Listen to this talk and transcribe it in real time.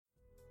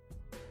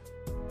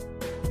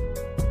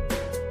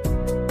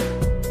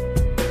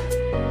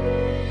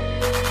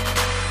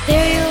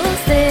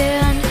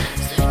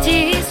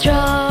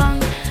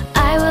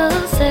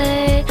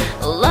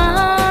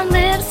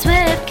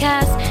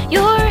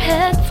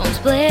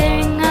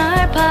splitting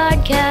our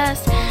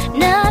podcast.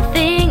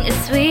 Nothing is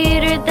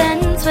sweeter than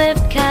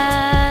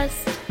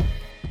Swiftcast.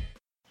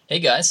 Hey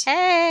guys.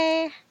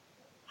 Hey.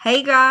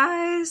 Hey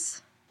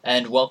guys.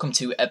 And welcome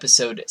to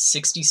episode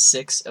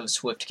 66 of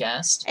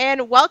Swiftcast.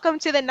 And welcome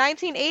to the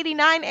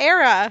 1989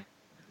 era.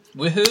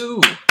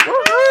 Woohoo!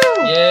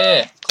 Woohoo!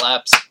 Yeah,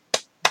 claps.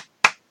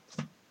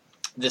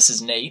 This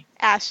is Nate.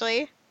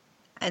 Ashley.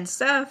 And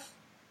Steph.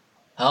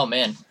 Oh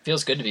man,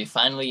 feels good to be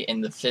finally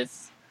in the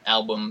 5th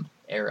album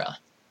era,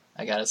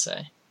 I gotta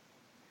say.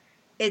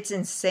 It's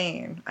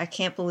insane. I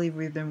can't believe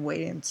we've been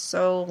waiting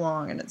so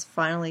long and it's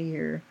finally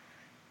here.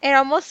 It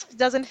almost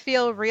doesn't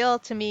feel real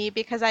to me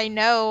because I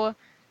know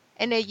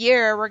in a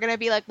year we're going to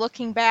be like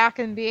looking back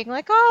and being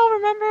like, oh,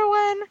 remember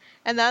when?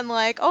 And then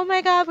like, oh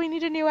my god, we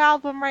need a new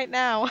album right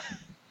now.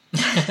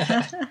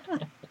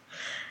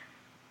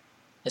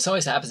 This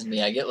always happens to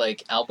me. I get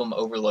like album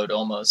overload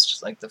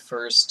almost, like the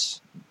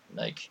first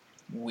like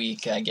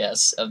week, I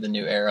guess, of the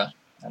new era.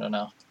 I don't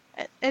know.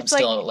 I'm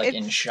still like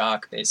in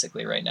shock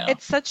basically right now.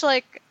 It's such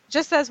like,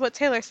 just as what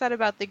Taylor said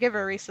about The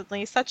Giver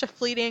recently, such a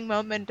fleeting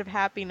moment of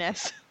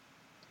happiness.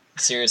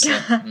 Seriously.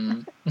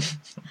 Mm.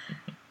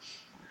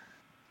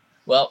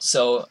 Well,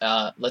 so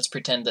let's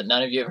pretend that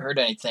none of you have heard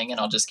anything, and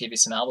I'll just give you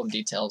some album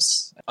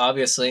details.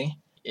 Obviously,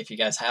 if you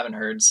guys haven't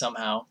heard,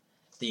 somehow,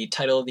 the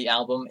title of the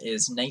album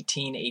is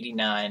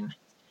 1989,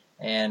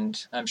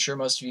 and I'm sure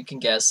most of you can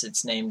guess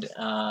it's named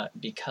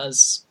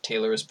because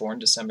Taylor was born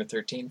December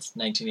 13th,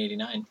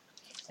 1989,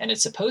 and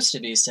it's supposed to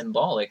be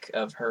symbolic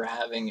of her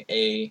having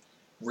a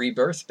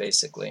rebirth,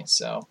 basically.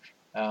 So,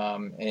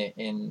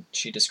 and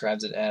she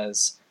describes it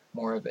as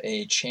more of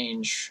a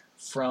change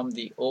from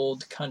the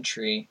old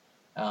country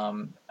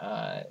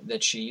that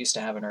she used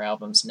to have in her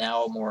albums,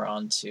 now more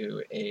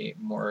onto a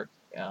more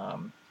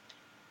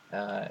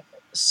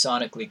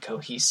sonically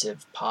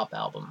cohesive pop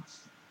album.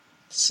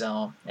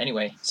 So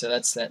anyway, so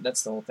that's the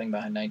whole thing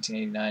behind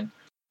 1989.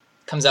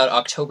 Comes out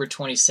October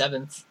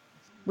 27th.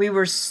 We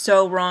were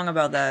so wrong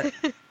about that.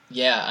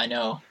 Yeah, I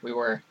know. We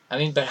were. I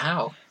mean, but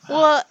how?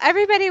 Well,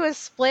 everybody was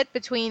split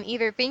between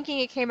either thinking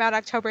it came out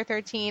October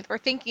 13th or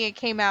thinking it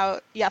came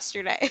out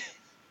yesterday.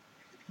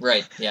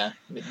 Right, yeah.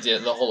 The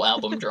whole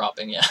album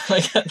dropping, yeah.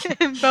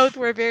 Both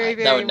were very,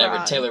 very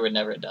wrong. Taylor would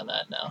never have done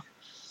that, no.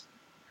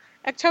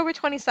 October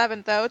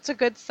 27th, though. It's a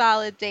good,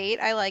 solid date.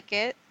 I like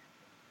it.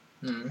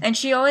 Mm-hmm. And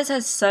she always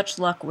has such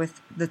luck with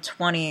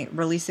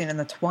releasing in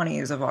the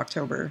 20s of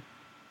October.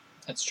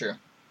 That's true.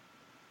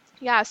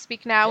 Yeah,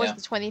 Speak Now was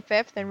the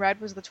 25th and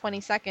Red was the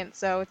 22nd,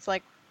 so it's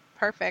like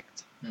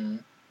perfect. Mm-hmm.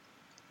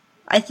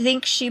 I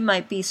think she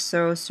might be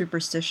so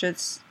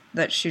superstitious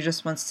that she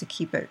just wants to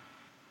keep it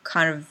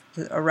kind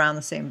of around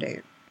the same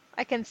date.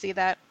 I can see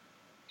that.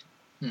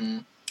 Mm-hmm.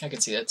 I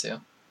can see that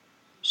too.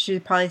 She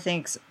probably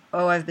thinks,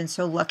 oh, I've been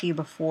so lucky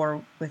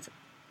before with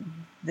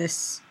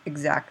this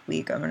exact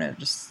week. I'm going to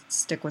just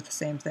stick with the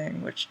same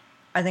thing, which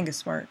I think is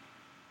smart.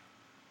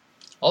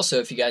 Also,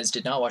 if you guys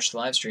did not watch the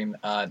live stream,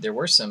 there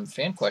were some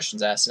fan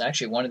questions asked, and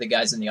actually one of the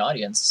guys in the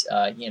audience,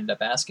 he ended up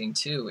asking,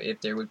 too,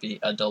 if there would be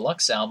a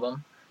deluxe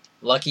album.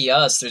 Lucky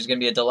us, there's going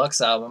to be a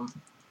deluxe album.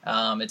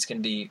 It's going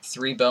to be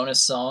 3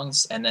 bonus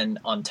songs, and then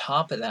on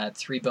top of that,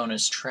 3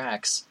 bonus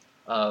tracks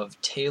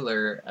of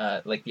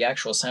Taylor, like the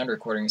actual sound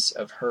recordings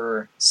of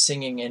her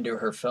singing into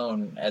her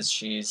phone as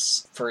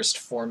she's first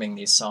forming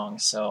these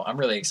songs. So I'm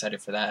really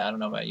excited for that. I don't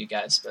know about you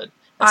guys, but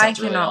that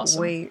sounds really awesome.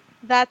 Wait.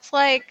 That's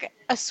like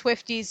a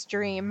Swifty's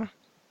dream.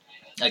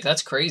 Like,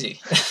 that's crazy.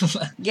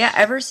 Yeah,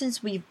 ever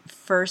since we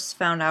first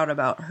found out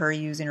about her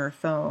using her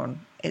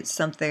phone, it's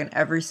something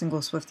every single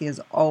Swiftie has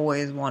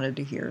always wanted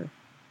to hear.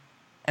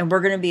 And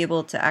we're going to be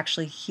able to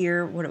actually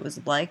hear what it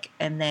was like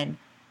and then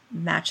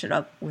match it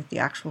up with the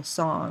actual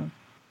song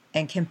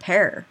and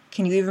compare.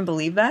 Can you even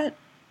believe that?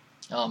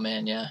 Oh,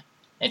 man, yeah.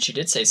 And she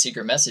did say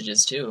secret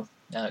messages, too,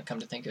 come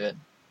to think of it.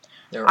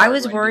 I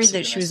was worried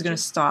that she was going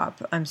to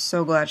stop. I'm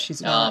so glad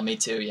she's not. Oh, me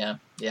too, yeah.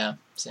 Yeah,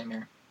 same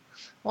here.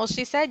 Well,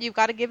 she said you've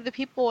got to give the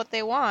people what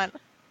they want.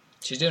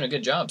 She's doing a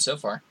good job so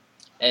far.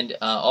 And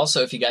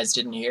also, if you guys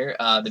didn't hear,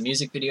 the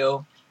music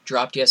video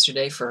dropped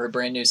yesterday for her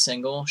brand new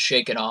single,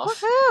 Shake It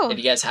Off. Woohoo! If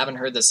you guys haven't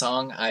heard the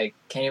song, I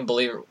can't even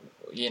believe,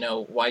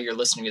 why you're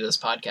listening to this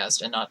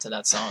podcast and not to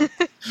that song.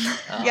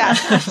 Yeah,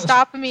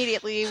 stop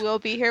immediately. We'll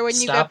be here when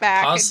you get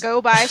back. Pause.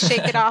 Go buy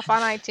Shake It Off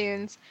on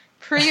iTunes.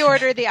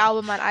 Pre-order the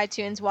album on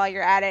iTunes while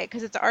you're at it,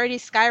 because it's already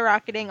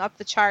skyrocketing up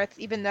the charts,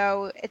 even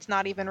though it's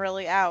not even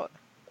really out.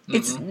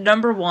 It's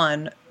number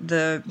one.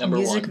 The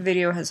music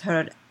video has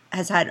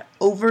had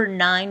over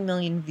 9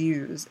 million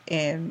views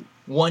in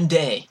one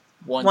day.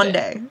 One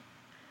day.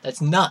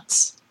 That's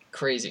nuts.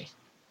 Crazy.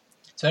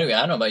 So anyway, I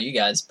don't know about you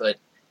guys, but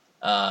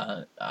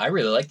I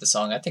really like the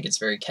song. I think it's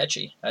very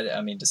catchy.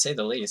 I mean, to say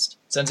the least.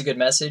 It sends a good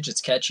message. It's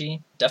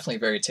catchy. Definitely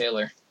very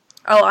Taylor.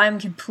 Oh,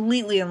 I'm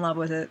completely in love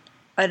with it.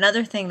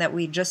 Another thing that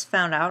we just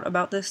found out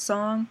about this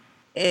song,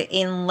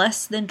 in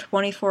less than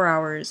 24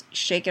 hours,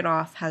 Shake It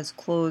Off has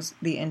closed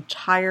the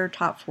entire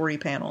top 40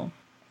 panel.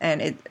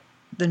 And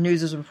the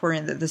news is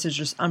reporting that this is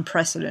just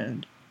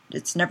unprecedented.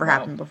 It's never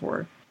happened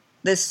before.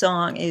 This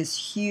song is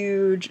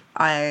huge.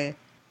 I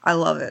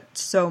love it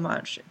so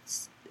much.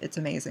 It's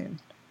amazing.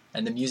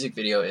 And the music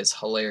video is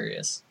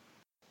hilarious.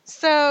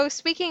 So,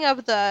 speaking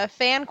of the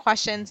fan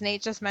questions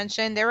Nate just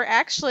mentioned, there were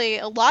actually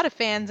a lot of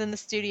fans in the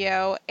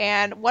studio,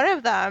 and one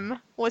of them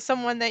was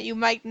someone that you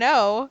might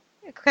know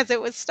because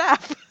it was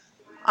Steph.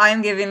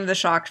 I'm giving the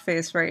shocked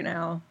face right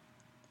now.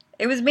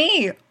 It was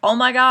me. Oh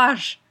my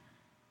gosh.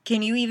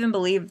 Can you even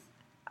believe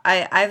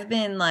I've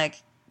been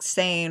like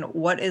saying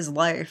what is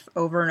life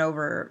over and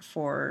over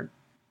for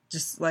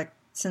just like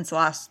since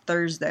last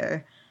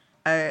Thursday.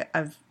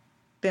 I've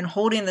been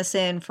holding this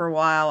in for a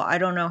while. I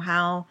don't know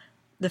how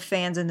the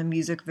fans in the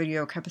music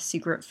video kept a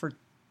secret for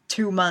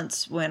 2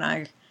 months when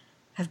I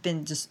have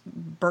been just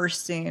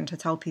bursting to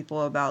tell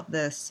people about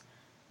this.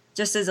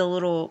 Just as a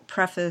little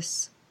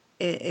preface,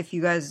 if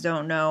you guys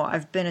don't know,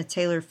 I've been a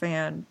Taylor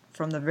fan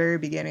from the very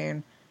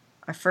beginning.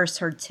 I first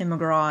heard Tim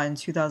McGraw in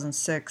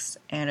 2006,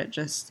 and it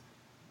just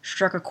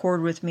struck a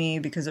chord with me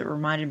because it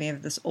reminded me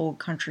of this old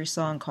country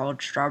song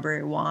called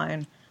Strawberry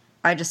Wine.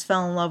 I just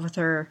fell in love with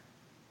her.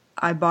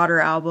 I bought her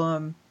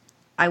album.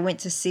 I went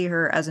to see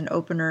her as an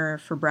opener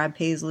for Brad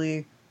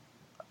Paisley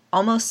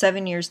almost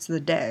 7 years to the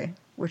day,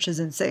 which is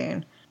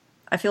insane.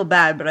 I feel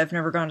bad, but I've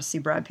never gone to see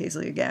Brad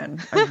Paisley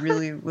again. I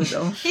really was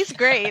only... He's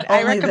great.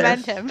 I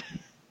recommend him.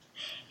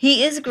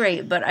 He is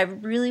great, but I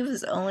really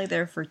was only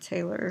there for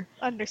Taylor.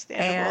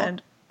 Understandable.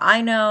 And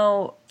I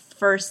know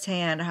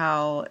firsthand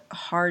how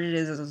hard it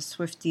is as a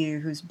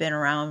Swiftie who's been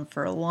around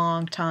for a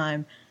long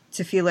time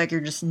to feel like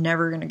you're just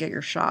never going to get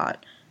your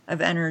shot.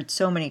 I've entered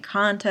so many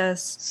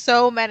contests.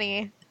 So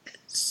many.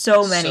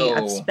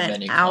 I've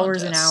spent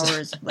hours and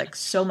hours, like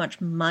so much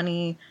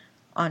money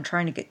on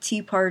trying to get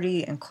Tea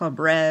Party and Club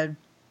Red.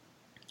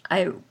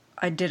 I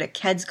did a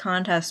Keds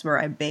contest where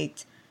I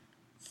baked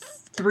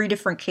 3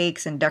 different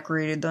cakes and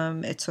decorated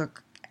them. It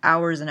took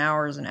hours and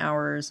hours and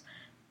hours.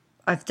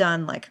 I've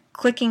done like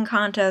clicking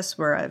contests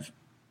where I've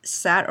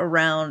sat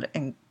around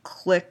and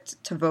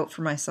clicked to vote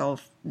for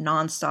myself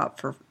nonstop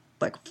for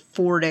like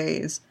 4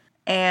 days.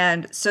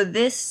 And so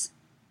this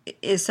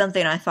is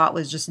something I thought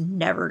was just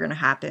never going to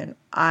happen.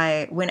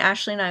 When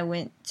Ashley and I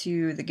went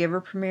to the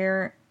Giver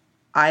premiere,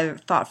 I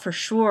thought for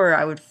sure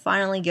I would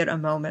finally get a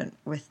moment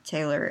with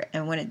Taylor.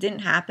 And when it didn't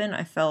happen,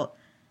 I felt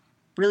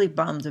really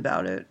bummed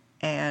about it.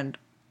 And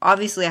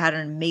obviously I had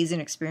an amazing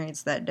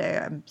experience that day.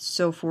 I'm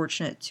so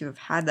fortunate to have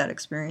had that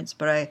experience.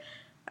 But I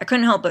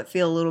couldn't help but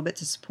feel a little bit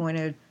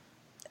disappointed.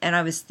 And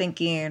I was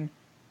thinking,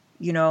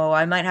 you know,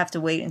 I might have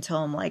to wait until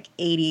I'm like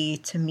 80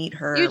 to meet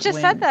her. You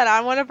just said that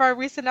on one of our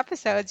recent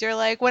episodes. You're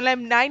like, when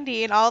I'm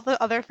 90 and all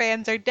the other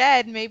fans are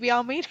dead, maybe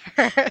I'll meet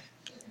her.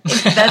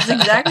 That's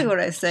exactly what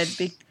I said.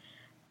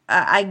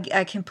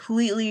 I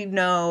completely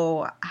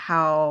know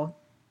how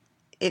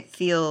it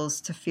feels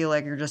to feel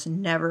like you're just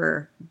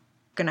never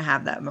going to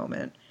have that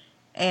moment.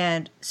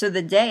 And so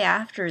the day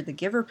after the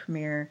Giver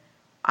premiere,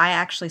 I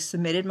actually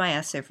submitted my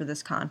essay for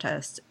this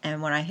contest.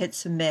 And when I hit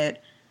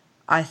submit,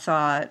 I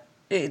thought,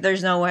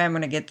 there's no way I'm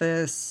going to get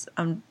this.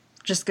 I'm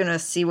just going to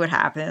see what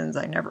happens.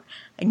 I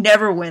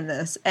never win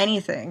this,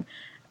 anything.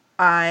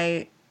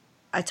 I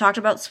talked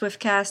about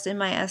Swiftcast in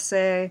my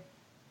essay.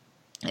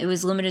 It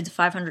was limited to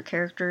 500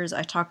 characters.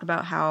 I talked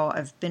about how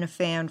I've been a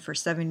fan for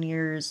 7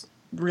 years,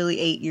 really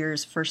 8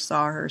 years, first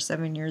saw her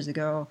 7 years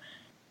ago.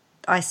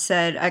 I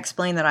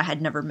explained that I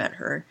had never met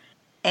her.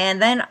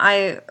 And then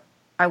I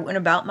went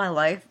about my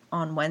life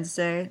on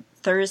Wednesday.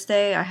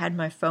 Thursday, I had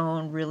my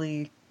phone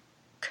really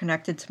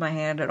connected to my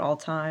hand at all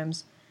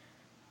times.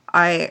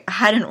 I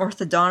had an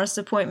orthodontist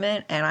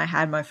appointment and I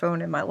had my phone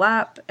in my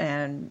lap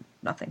and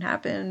nothing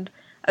happened.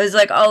 I was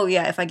like, oh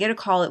yeah, if I get a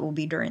call, it will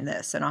be during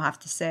this. And I'll have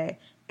to say,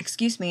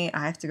 excuse me,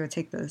 I have to go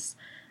take this.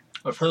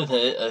 But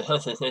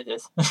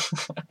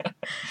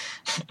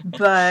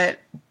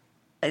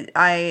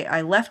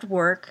I left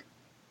work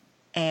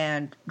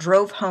and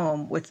drove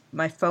home with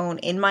my phone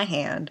in my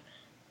hand.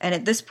 And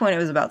at this point, it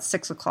was about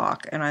 6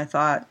 o'clock. And I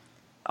thought,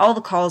 all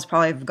the calls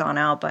probably have gone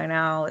out by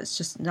now. It's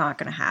just not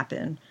going to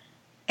happen.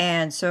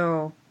 And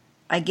so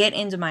I get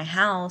into my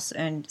house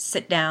and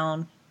sit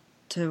down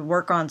to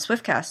work on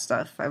Swiftcast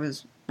stuff. I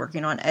was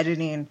working on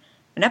editing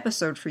an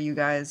episode for you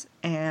guys.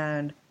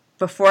 And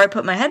before I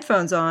put my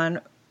headphones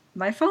on,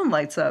 my phone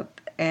lights up.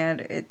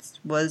 And it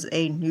was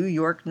a New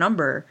York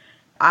number.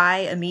 I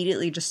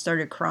immediately just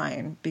started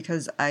crying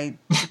because I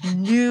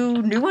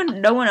knew no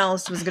one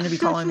else was going to be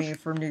calling me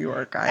from New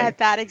York. At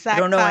that exact time. I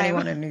don't know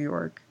anyone in New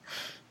York.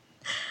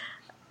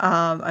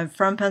 I'm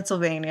from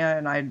Pennsylvania,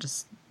 and I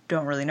just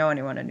don't really know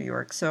anyone in New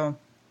York. So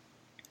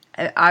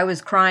I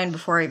was crying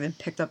before I even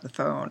picked up the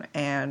phone,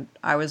 and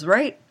I was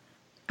right.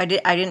 I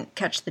didn't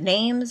catch the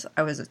names.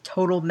 I was a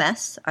total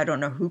mess. I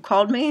don't know who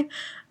called me,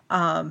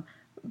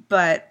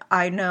 but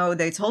I know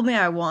they told me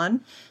I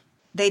won.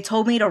 They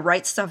told me to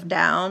write stuff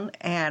down,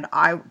 and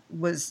I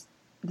was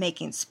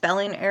making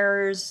spelling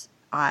errors.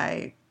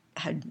 I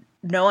had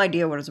no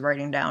idea what I was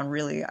writing down,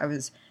 really. I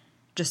was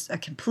just a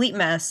complete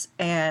mess,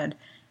 and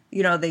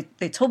you know,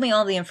 they told me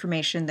all the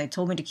information. They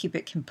told me to keep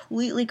it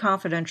completely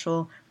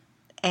confidential.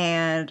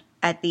 And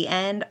at the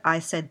end, I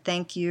said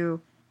thank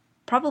you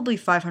probably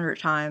 500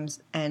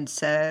 times and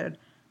said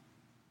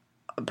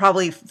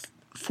probably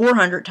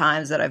 400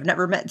 times that I've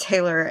never met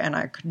Taylor, and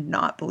I could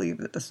not believe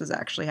that this was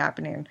actually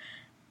happening.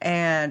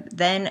 And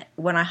then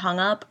when I hung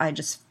up, I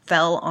just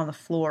fell on the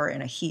floor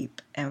in a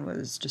heap and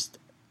was just,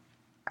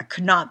 I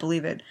could not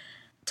believe it.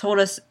 Told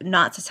us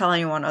not to tell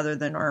anyone other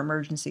than our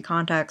emergency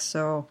contacts,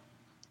 so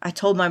I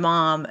told my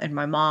mom, and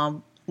my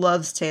mom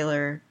loves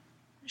Taylor.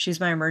 She's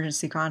my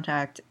emergency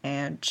contact,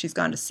 and she's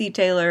gone to see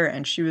Taylor,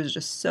 and she was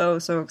just so,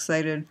 so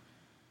excited.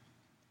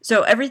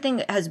 So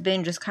everything has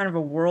been just kind of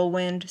a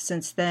whirlwind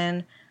since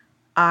then.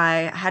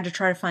 I had to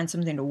try to find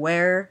something to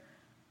wear.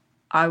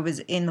 I was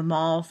in the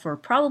mall for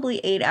probably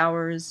 8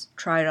 hours,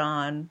 tried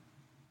on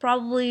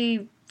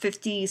probably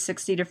 50,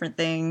 60 different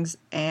things,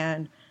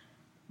 and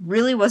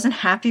really wasn't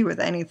happy with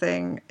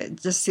anything.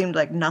 It just seemed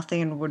like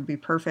nothing would be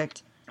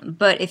perfect.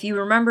 But if you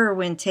remember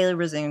when Taylor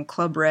was in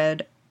Club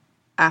Red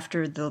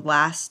after the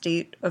last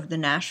date of the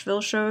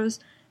Nashville shows,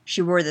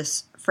 she wore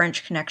this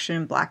French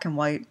Connection black and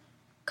white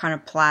kind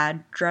of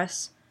plaid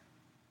dress.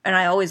 And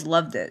I always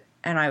loved it,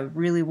 and I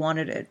really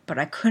wanted it, but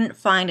I couldn't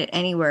find it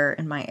anywhere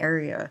in my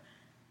area.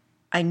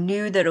 I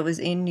knew that it was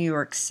in New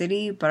York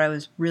City, but I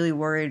was really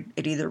worried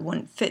it either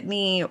wouldn't fit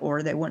me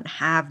or they wouldn't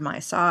have my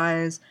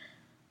size.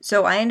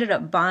 So I ended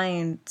up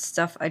buying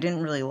stuff I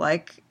didn't really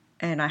like,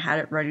 and I had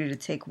it ready to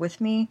take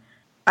with me.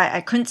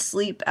 I couldn't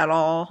sleep at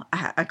all.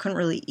 I couldn't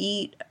really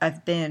eat.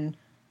 I've been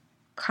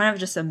kind of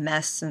just a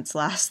mess since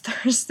last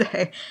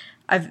Thursday.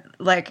 Ed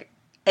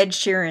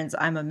Sheeran's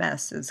I'm a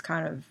Mess is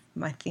kind of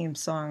my theme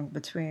song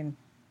between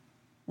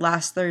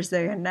last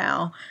Thursday and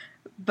now.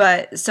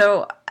 But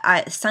so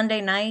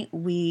Sunday night,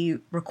 we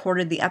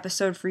recorded the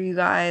episode for you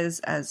guys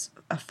as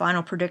a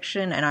final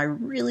prediction, and I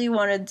really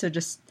wanted to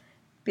just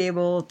be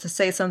able to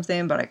say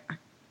something, but I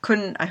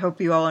couldn't. I hope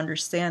you all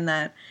understand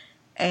that.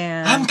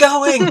 And I'm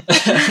going!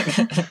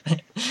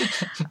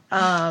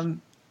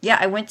 Yeah,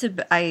 I went to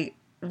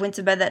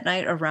bed that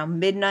night around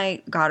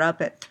midnight, got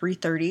up at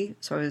 3:30,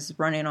 so I was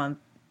running on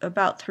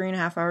about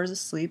 3.5 hours of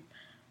sleep.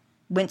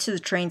 Went to the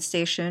train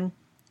station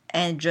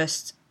and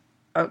just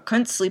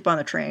couldn't sleep on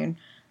the train,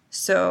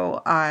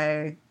 so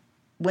I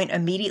went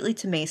immediately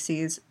to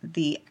Macy's.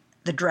 The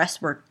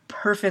dress worked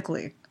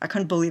perfectly. I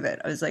couldn't believe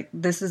it. I was like,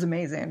 this is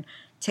amazing.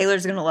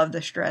 Taylor's gonna love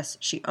this dress.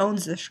 She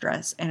owns this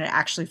dress, and it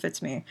actually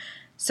fits me.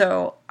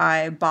 So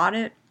I bought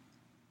it.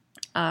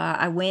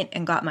 I went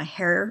and got my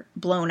hair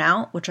blown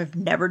out, which I've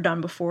never done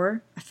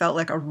before. I felt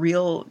like a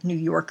real New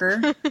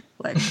Yorker.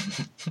 Like,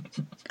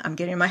 I'm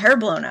getting my hair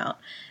blown out.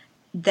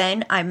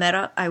 Then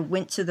I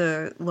went to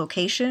the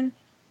location.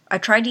 I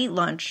tried to eat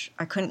lunch.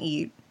 I couldn't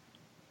eat.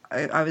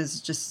 I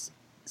was just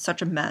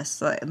such a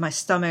mess. Like, my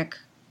stomach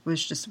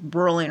was just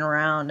whirling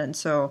around, and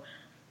so,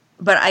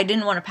 but I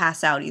didn't want to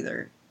pass out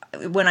either.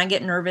 When I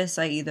get nervous,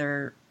 I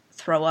either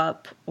throw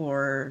up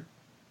or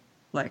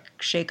like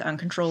shake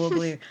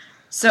uncontrollably.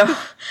 So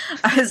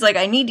I was like,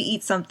 I need to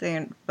eat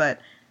something, but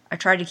I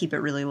tried to keep it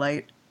really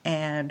light.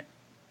 And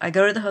I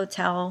go to the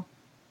hotel.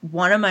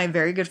 One of my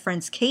very good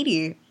friends,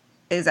 Katie,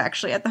 is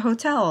actually at the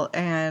hotel,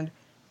 and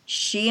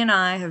she and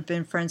I have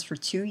been friends for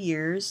 2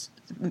 years.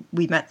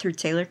 We met through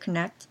Taylor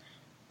Connect,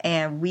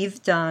 and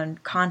we've done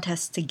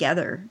contests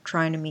together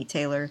trying to meet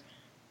Taylor.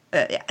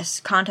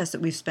 Contests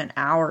that we've spent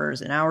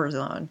hours and hours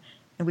on,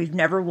 and we've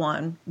never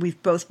won.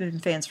 We've both been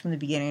fans from the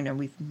beginning, and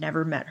we've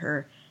never met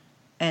her.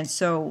 And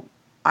so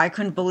I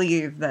couldn't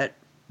believe that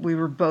we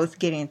were both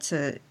getting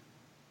to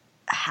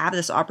have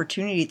this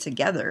opportunity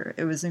together.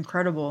 It was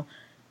incredible.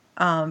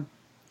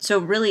 So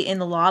really in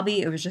the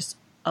lobby, it was just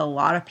a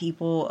lot of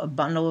people, a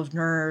bundle of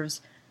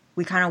nerves.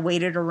 We kind of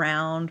waited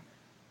around.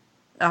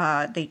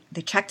 They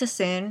checked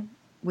us in.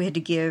 We had to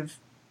give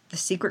the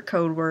secret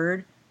code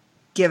word,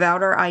 give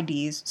out our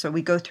IDs. So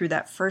we go through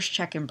that first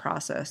check-in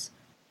process.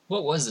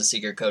 What was the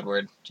secret code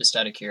word, just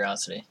out of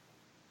curiosity?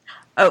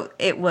 Oh,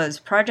 it was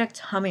Project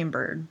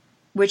Hummingbird,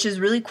 which is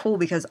really cool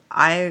because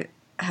I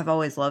have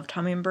always loved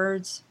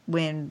hummingbirds.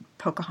 When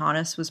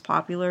Pocahontas was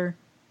popular,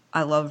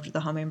 I loved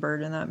the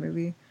hummingbird in that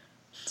movie.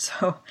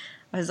 So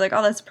I was like,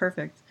 oh, that's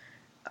perfect.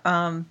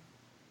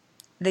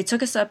 They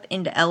took us up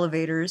into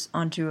elevators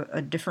onto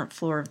a different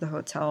floor of the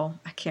hotel.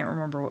 I can't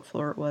remember what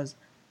floor it was.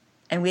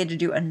 And we had to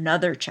do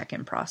another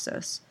check-in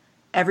process.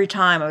 Every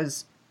time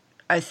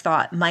I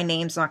thought, my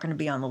name's not going to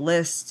be on the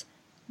list.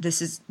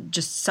 This is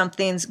just,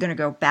 something's going to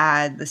go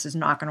bad. This is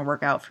not going to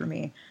work out for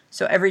me.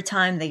 So every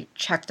time they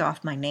checked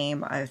off my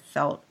name, I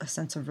felt a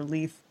sense of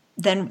relief.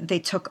 Then they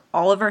took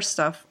all of our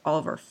stuff, all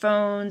of our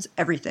phones,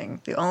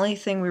 everything. The only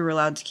thing we were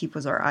allowed to keep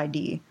was our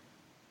ID.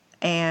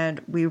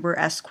 And we were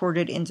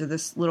escorted into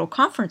this little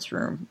conference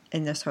room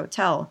in this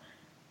hotel.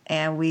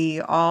 And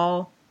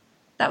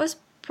that was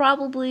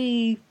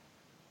probably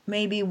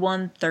maybe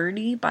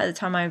 1:30 by the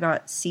time I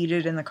got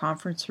seated in the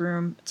conference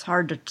room. It's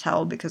hard to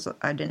tell because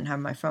I didn't have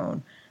my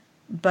phone.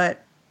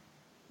 But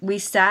we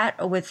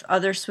sat with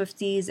other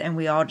Swifties and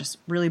we all just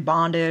really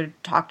bonded,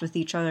 talked with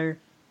each other.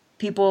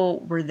 People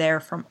were there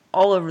from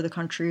all over the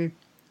country,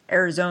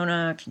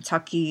 Arizona,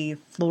 Kentucky,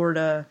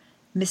 Florida,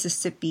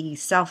 Mississippi,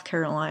 South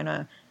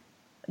Carolina,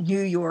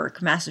 New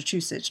York,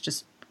 Massachusetts,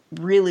 just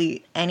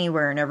really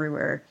anywhere and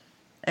everywhere.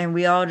 And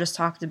we all just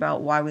talked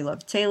about why we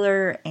love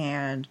Taylor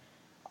and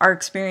our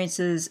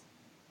experiences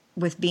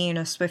with being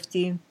a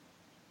Swiftie.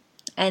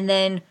 And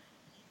then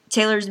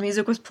Taylor's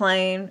music was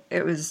playing.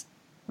 It was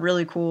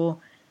really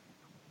cool.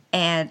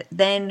 And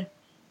then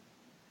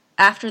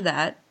after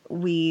that,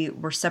 we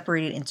were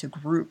separated into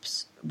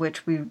groups,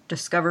 which we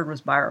discovered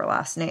was by our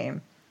last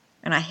name.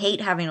 And I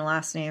hate having a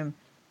last name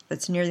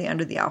that's near the end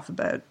of the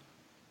alphabet.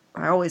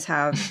 I always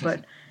have,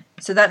 but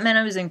so that meant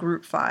I was in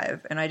group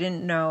 5, and I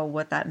didn't know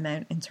what that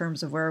meant in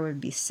terms of where I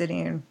would be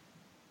sitting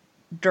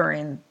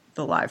during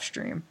the live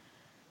stream.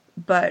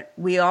 But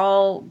we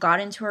all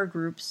got into our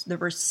groups. There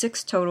were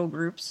 6 total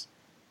groups.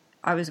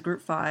 I was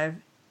group 5,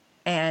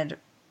 and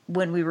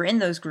when we were in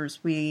those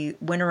groups, we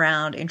went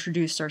around,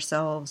 introduced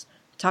ourselves,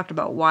 talked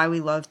about why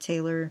we love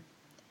Taylor,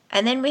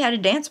 and then we had a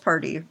dance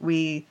party.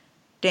 We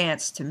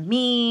danced to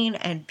Mean,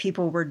 and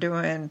people were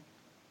doing,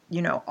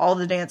 all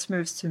the dance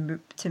moves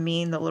to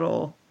Mean, the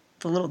little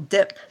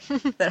dip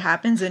that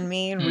happens in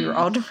Mean. We were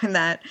all doing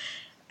that,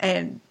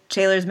 and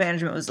Taylor's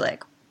management was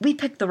like, we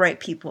picked the right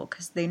people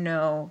because they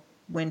know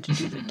when to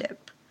do the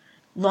dip.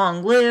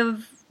 Long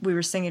Live, we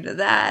were singing to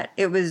that.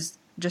 It was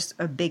just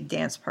a big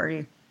dance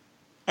party.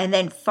 And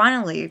then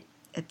finally,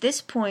 at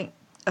this point,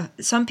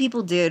 some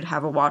people did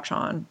have a watch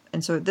on,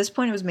 and so at this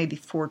point it was maybe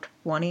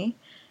 4:20,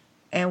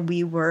 and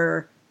we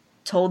were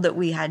told that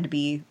we had to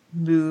be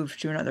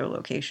moved to another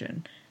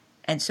location.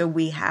 And so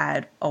we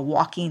had a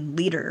walking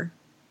leader,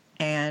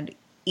 and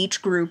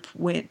each group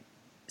went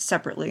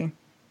separately.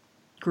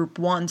 Group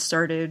 1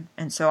 started,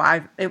 and so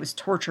it was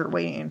torture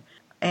waiting.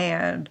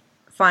 And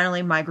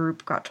finally my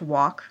group got to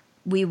walk.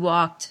 We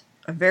walked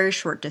a very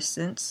short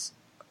distance,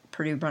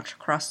 pretty much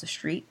across the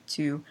street,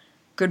 to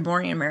Good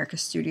Morning America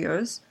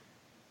Studios.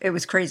 It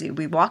was crazy.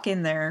 We walk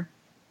in there.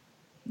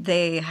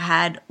 They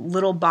had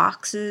little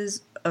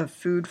boxes of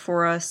food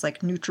for us,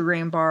 like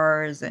Nutri-Grain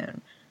bars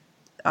and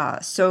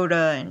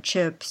soda and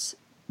chips.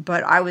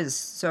 But I was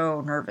so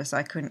nervous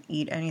I couldn't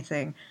eat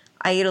anything.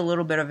 I ate a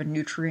little bit of a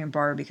Nutri-Grain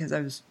bar because I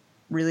was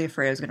really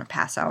afraid I was going to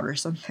pass out or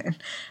something.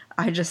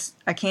 I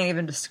can't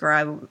even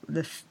describe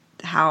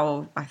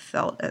how I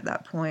felt at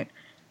that point.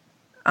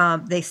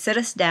 They sit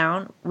us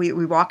down. We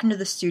walk into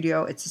the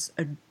studio. It's this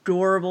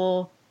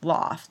adorable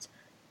loft.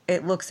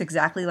 It looks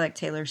exactly like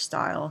Taylor's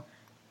style.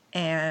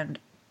 And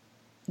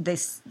they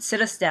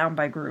sit us down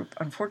by group.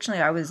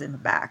 Unfortunately, I was in the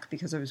back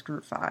because I was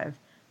group 5.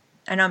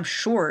 And I'm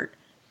short.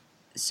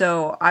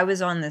 So I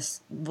was on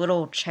this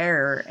little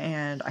chair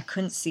and I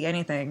couldn't see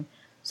anything.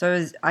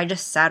 So I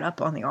just sat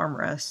up on the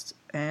armrest.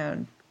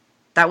 And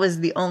that was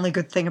the only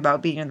good thing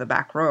about being in the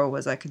back row,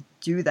 was I could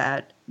do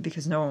that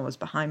because no one was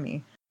behind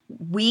me.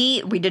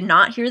 We did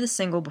not hear the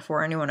single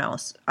before anyone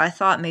else. I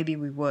thought maybe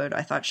we would.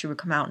 I thought she would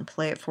come out and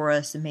play it for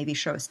us and maybe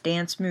show us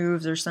dance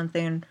moves or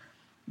something.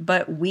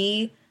 But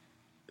we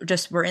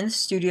just were in the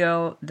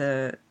studio.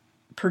 The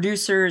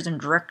producers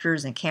and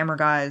directors and camera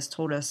guys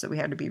told us that we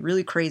had to be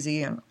really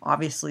crazy, and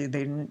obviously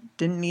they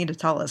didn't need to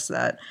tell us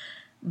that.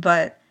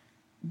 But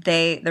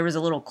there was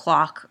a little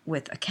clock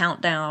with a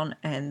countdown,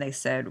 and they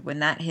said when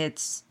that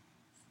hits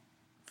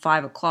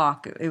 5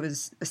 o'clock, it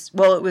was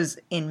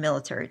in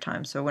military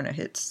time, so when it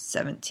hits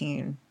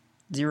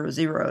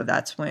 17:00,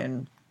 that's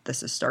when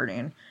this is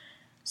starting.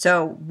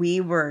 So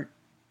we were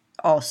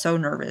all so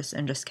nervous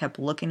and just kept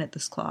looking at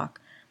this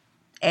clock.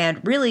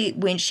 And really,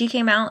 when she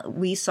came out,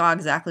 we saw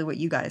exactly what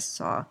you guys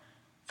saw.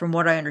 From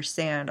what I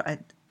understand,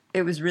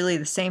 it was really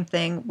the same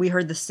thing. We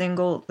heard the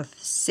single the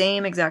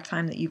same exact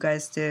time that you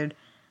guys did.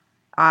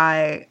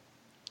 I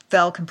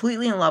fell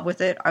completely in love with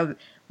it.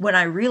 When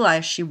I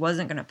realized she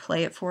wasn't going to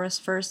play it for us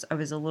first, I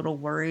was a little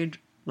worried.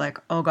 Like,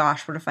 oh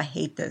gosh, what if I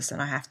hate this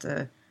and I have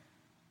to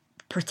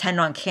pretend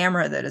on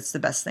camera that it's the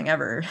best thing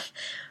ever?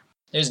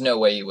 There's no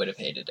way you would have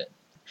hated it.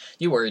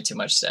 You worry too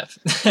much, Steph.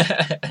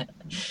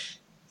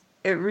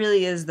 It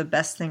really is the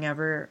best thing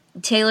ever.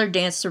 Taylor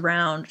danced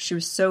around. She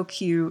was so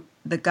cute.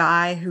 The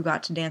guy who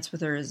got to dance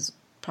with her is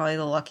probably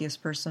the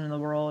luckiest person in the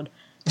world.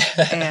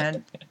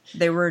 And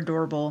they were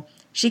adorable.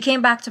 She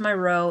came back to my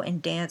row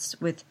and danced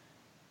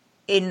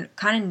in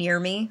kind of near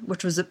me,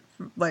 which was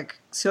like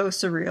so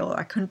surreal.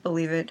 I couldn't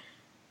believe it.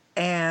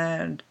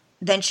 And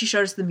then she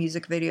showed us the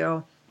music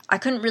video. I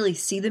couldn't really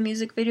see the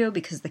music video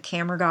because the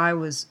camera guy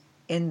was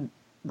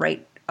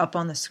right up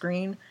on the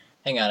screen.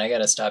 Hang on, I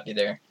gotta stop you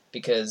there.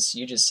 Because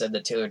you just said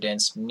that Taylor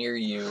danced near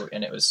you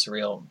and it was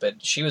surreal,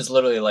 but she was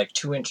literally like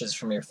 2 inches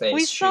from your face.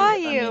 We saw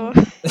you.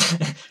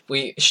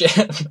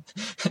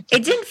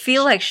 It didn't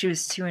feel like she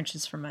was 2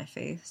 inches from my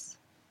face.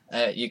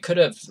 You could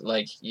have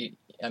you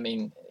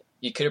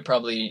could have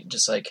probably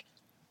just I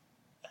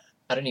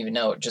don't even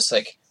know, just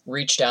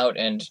reached out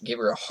and gave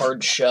her a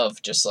hard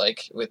shove, just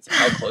with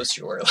how close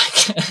you were.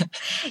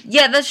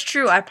 Yeah, that's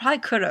true. I probably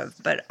could have,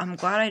 but I'm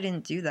glad I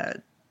didn't do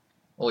that.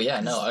 Well,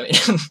 yeah, no, I mean,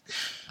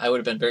 I would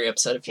have been very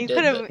upset if you did.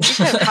 You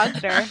could have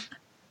hugged her.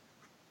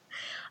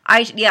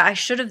 I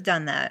should have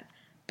done that,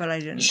 but I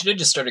didn't. You should have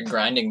just started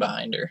grinding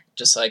behind her,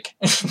 just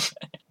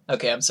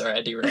Okay, I'm sorry,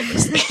 I derailed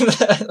this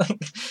thing.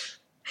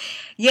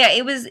 Yeah,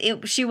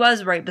 she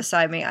was right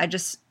beside me. I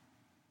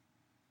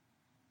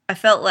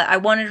felt like I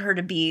wanted her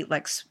to be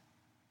like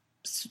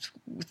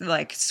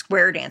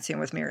square dancing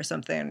with me or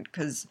something,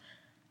 because,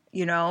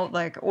 you know,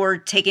 like, or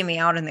taking me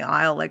out in the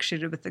aisle like she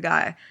did with the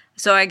guy.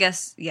 So I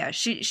guess, yeah,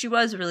 she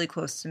was really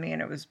close to me,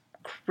 and it was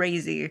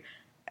crazy,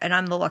 and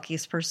I'm the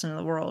luckiest person in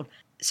the world.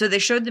 So they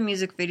showed the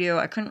music video.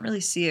 I couldn't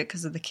really see it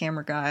because of the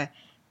camera guy,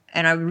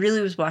 and I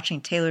really was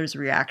watching Taylor's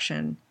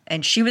reaction,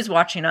 and she was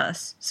watching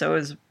us, so it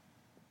was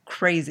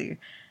crazy.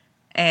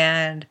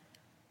 And,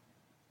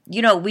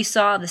 you know, we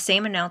saw the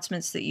same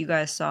announcements that you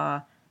guys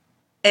saw.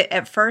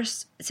 At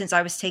first, since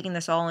I was taking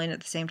this all in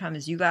at the same time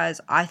as you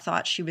guys, I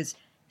thought she was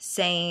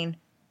saying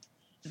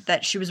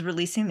that she was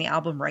releasing the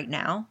album right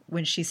now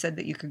when she said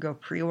that you could go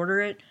pre-order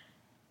it.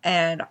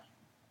 And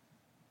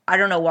I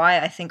don't know why.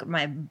 I think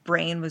my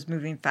brain was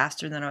moving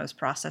faster than I was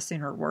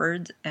processing her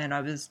words. And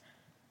I was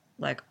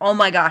like, oh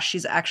my gosh,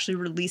 she's actually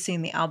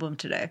releasing the album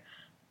today.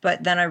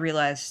 But then I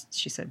realized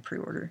she said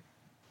pre-order.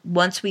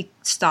 Once we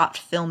stopped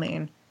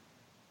filming,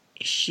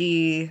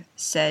 she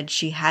said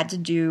she had to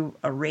do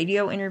a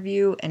radio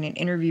interview and an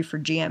interview for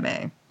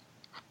GMA.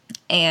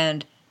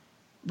 And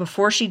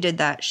before she did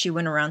that, she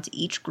went around to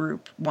each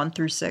group, 1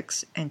 through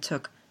 6, and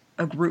took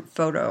a group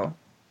photo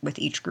with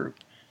each group.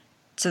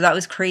 So that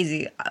was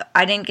crazy.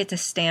 I didn't get to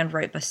stand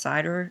right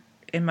beside her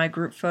in my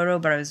group photo,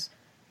 but I was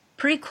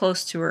pretty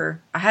close to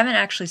her. I haven't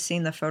actually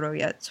seen the photo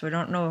yet, so I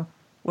don't know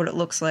what it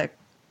looks like.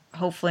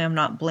 Hopefully I'm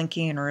not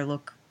blinking or I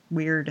look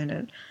weird in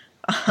it.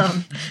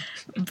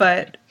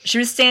 But she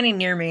was standing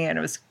near me, and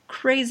it was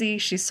crazy.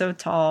 She's so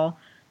tall,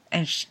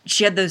 and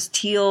she had those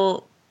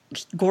teal,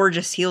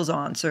 gorgeous heels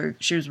on, so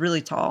she was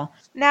really tall.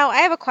 Now, I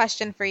have a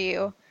question for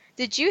you.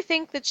 Did you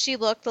think that she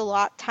looked a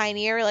lot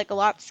tinier, like a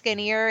lot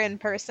skinnier in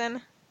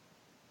person?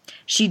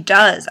 She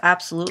does,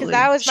 absolutely. Because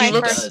that was my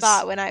looks- first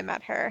thought when I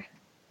met her.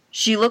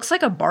 She looks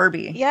like a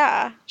Barbie.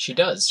 Yeah. She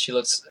does. She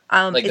looks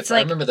like, I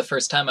remember the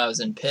first time I was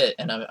in Pitt,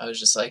 and I was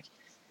just like,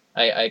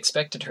 I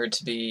expected her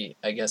to be,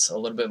 I guess, a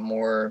little bit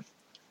more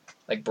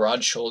like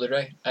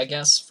broad-shouldered, I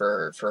guess,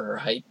 for her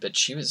height, but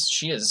she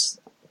is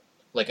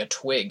like a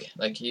twig,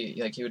 like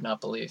you would not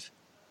believe.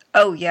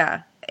 Oh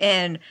yeah,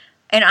 and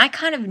I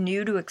kind of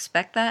knew to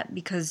expect that,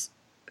 because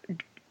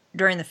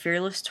during the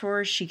Fearless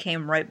tour, she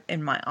came right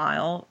in my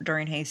aisle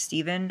during Hey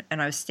Steven,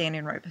 and I was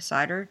standing right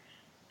beside her,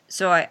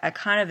 so I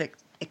kind of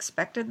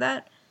expected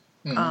that.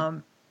 Mm-hmm.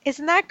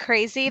 Isn't that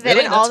crazy that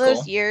Really? in all That's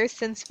those cool. years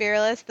since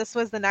Fearless, this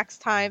was the next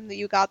time that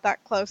you got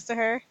that close to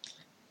her?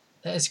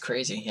 That is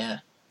crazy. Yeah.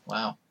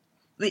 Wow.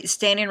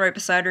 Standing right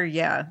beside her,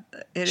 yeah.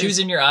 She was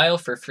in your aisle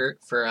for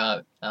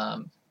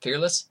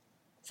Fearless?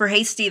 For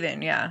Hey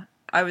Steven, yeah.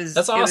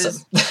 That's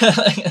awesome.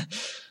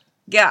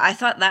 Yeah, I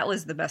thought that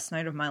was the best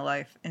night of my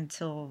life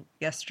until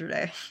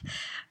yesterday,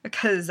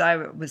 because I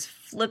was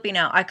flipping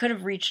out. I could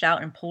have reached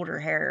out and pulled her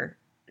hair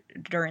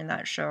during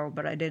that show,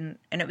 but I didn't,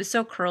 and it was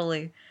so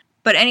curly.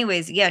 But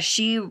anyways, yeah,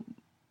 she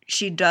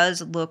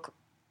does look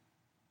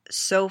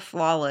so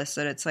flawless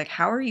that it's like,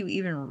 how are you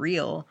even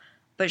real?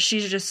 But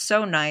she's just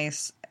so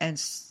nice and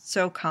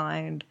so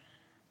kind.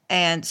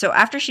 And so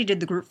after she did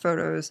the group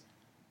photos,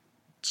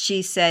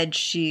 she said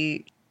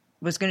she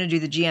was going to do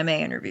the GMA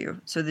interview.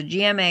 So the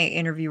GMA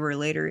interviewer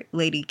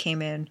lady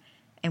came in,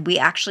 and we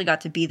actually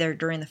got to be there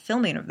during the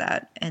filming of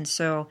that. And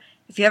so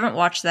if you haven't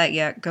watched that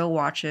yet, go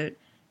watch it.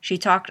 She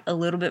talked a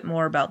little bit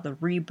more about the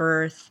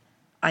rebirth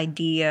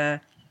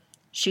idea.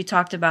 She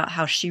talked about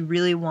how she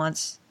really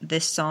wants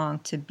this song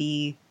to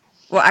be...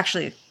 Well,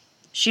 actually,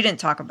 she didn't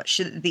talk about...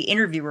 The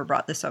interviewer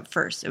brought this up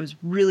first. It was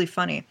really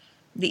funny.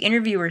 The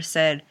interviewer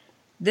said,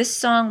 "This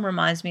song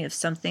reminds me of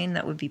something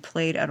that would be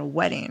played at a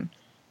wedding."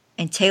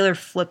 And Taylor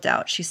flipped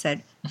out. She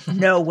said,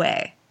 "No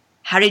way.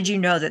 How did you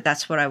know that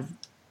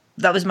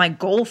that was my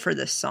goal for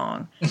this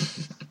song?"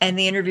 And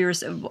the interviewer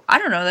said, "Well, I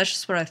don't know. That's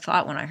just what I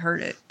thought when I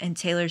heard it." And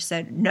Taylor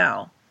said,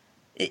 "No.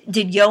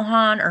 Did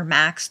Johan or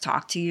Max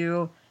talk to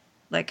you?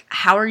 Like,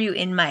 how are you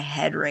in my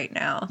head right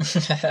now?"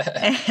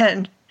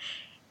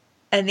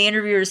 And the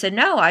interviewer said,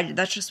 "No,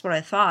 that's just what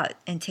I thought."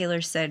 And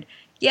Taylor said,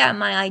 "Yeah,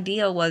 my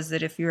idea was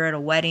that if you're at a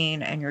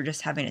wedding and you're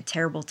just having a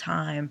terrible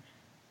time,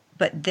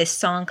 but this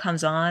song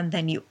comes on,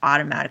 then you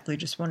automatically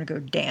just want to go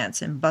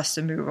dance and bust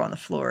a move on the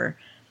floor."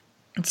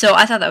 And so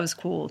I thought that was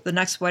cool. The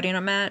next wedding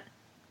I'm at,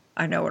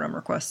 I know what I'm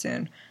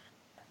requesting.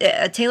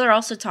 Taylor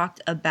also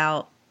talked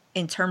about,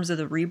 in terms of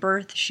the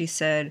rebirth, she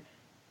said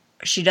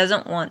she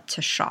doesn't want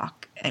to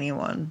shock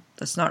anyone.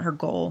 That's not her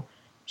goal.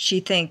 She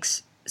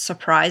thinks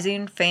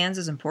surprising fans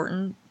is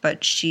important,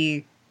 but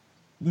she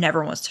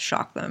never wants to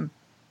shock them.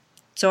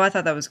 So I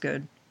thought that was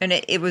good. And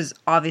it was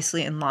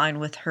obviously in line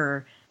with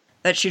her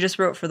that she just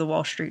wrote for the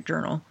Wall Street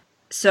Journal.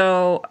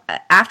 So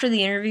after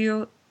the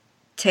interview,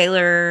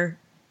 Taylor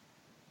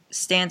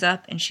stands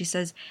up and she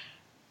says,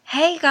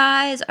 "Hey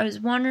guys, I was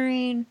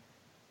wondering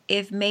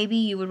if maybe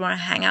you would want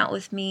to hang out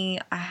with me.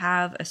 I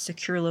have a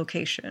secure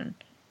location."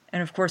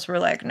 And of course we're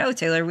like, "No,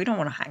 Taylor, we don't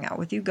want to hang out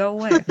with you. Go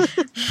away."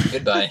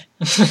 Goodbye.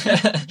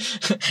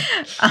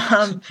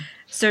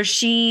 So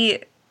she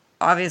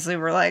obviously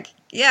we're like,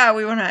 yeah,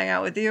 we want to hang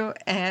out with you.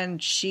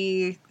 And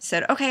she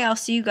said, okay, I'll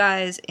see you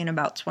guys in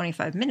about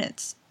 25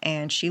 minutes.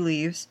 And she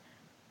leaves.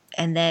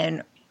 And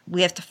then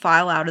we have to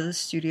file out of the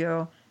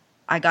studio.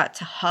 I got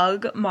to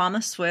hug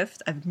Mama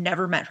Swift. I've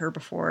never met her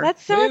before.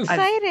 That's so Woo.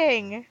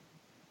 exciting.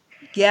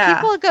 Yeah.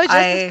 People go just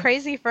as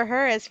crazy for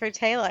her as for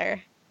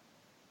Taylor.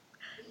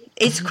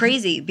 It's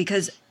crazy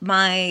because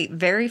my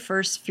very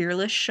first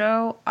Fearless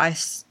show, I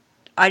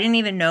didn't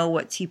even know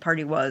what Tea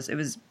Party was.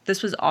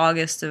 This was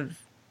August of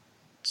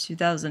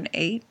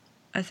 2008,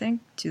 I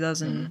think.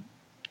 2000.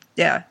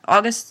 Yeah,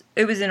 August.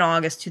 It was in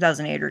August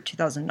 2008 or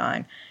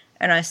 2009.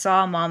 And I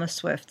saw Mama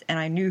Swift and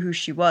I knew who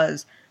she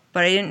was,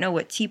 but I didn't know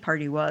what Tea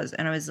Party was.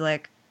 And I was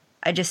like,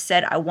 I just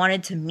said I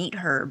wanted to meet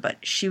her,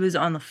 but she was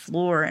on the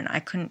floor and I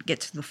couldn't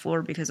get to the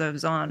floor because I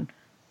was on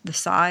the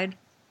side,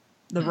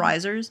 the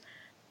risers.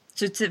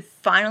 So to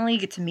finally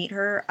get to meet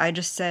her, I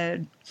just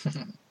said,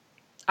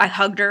 I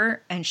hugged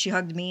her and she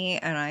hugged me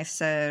and I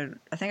said,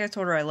 I think I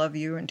told her I love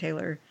you and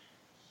Taylor.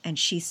 And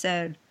she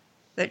said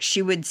that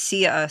she would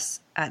see us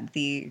at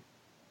the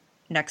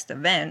next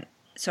event.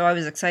 So I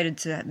was excited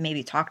to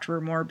maybe talk to her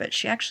more, but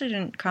she actually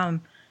didn't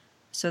come.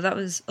 So that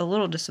was a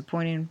little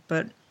disappointing,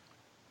 but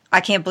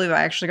I can't believe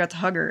I actually got to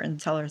hug her and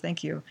tell her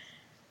thank you.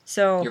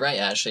 So You're right,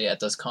 Ashley. At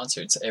those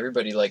concerts,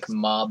 everybody like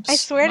mobs. I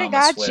swear to Mama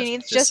God, Swift, she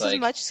needs just like, as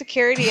much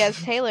security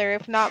as Taylor,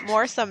 if not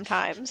more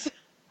sometimes.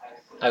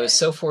 I was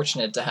so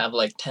fortunate to have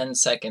like 10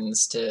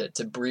 seconds to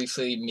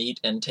briefly meet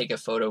and take a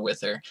photo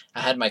with her. I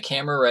had my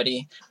camera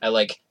ready. I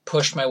like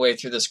pushed my way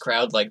through this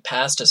crowd, like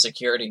past a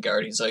security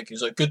guard. He's like,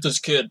 get this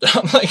kid.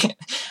 I'm like,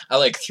 I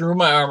like threw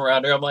my arm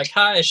around her. I'm like,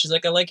 hi. She's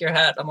like, I like your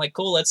hat. I'm like,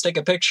 cool, let's take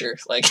a picture.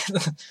 Like,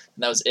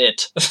 that was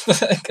it.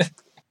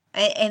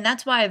 And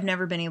that's why I've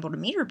never been able to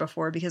meet her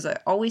before, because I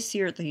always see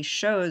her at these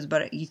shows,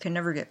 but you can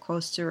never get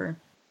close to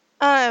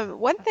her.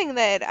 One thing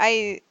that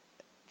I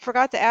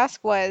forgot to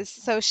ask was,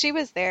 so she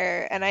was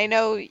there, and I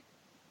know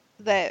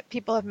that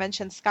people have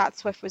mentioned Scott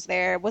Swift was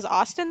there. Was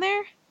Austin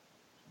there?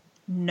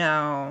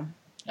 No.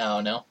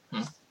 Oh, no?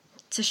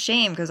 It's a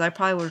shame, because I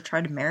probably would have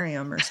tried to marry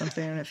him or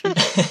something. If he...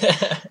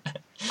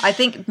 I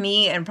think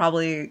me and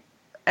probably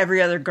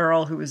every other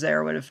girl who was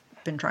there would have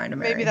been trying to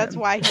marry him. Maybe that's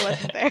why he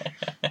wasn't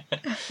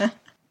there.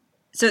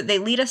 So they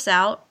lead us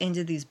out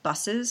into these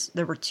buses.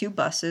 There were 2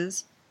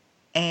 buses,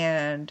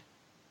 and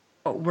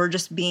we're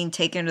just being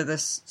taken to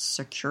this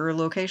secure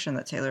location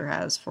that Taylor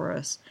has for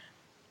us.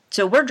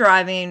 So we're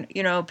driving,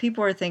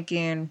 people are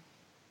thinking,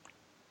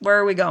 where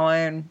are we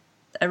going?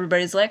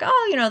 Everybody's like,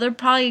 oh, they're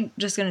probably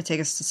just going to take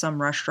us to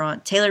some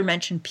restaurant. Taylor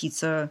mentioned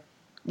pizza.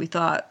 We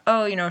thought,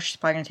 oh, she's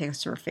probably going to take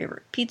us to her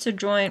favorite pizza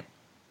joint.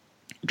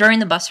 During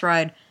the bus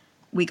ride,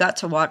 we got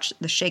to watch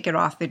the Shake It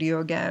Off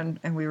video again,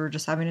 and we were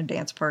just having a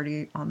dance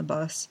party on the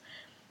bus.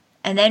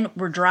 And then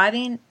we're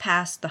driving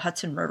past the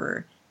Hudson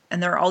River,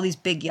 and there are all these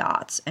big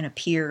yachts and a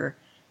pier,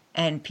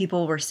 and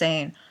people were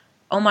saying,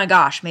 oh my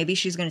gosh, maybe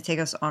she's going to take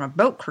us on a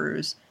boat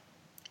cruise.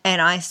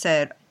 And I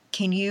said,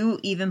 can you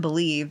even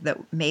believe that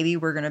maybe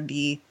we're going to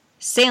be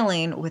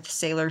sailing with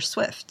Sailor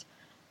Swift?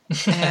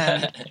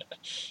 And,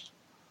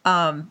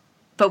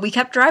 but we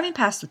kept driving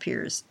past the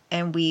piers,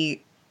 and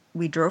we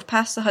drove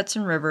past the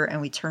Hudson River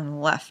and we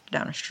turned left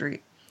down a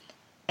street.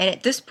 And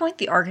at this point,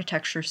 the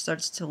architecture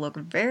starts to look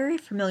very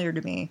familiar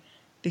to me,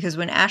 because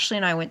when Ashley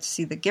and I went to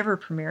see the Giver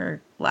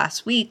premiere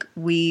last week,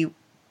 we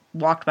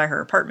walked by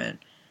her apartment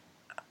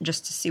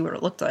just to see what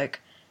it looked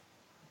like.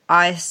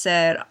 I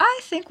said, I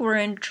think we're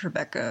in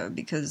Tribeca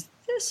because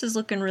this is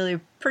looking really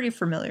pretty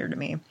familiar to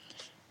me.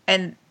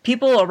 And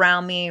people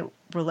around me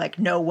were like,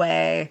 no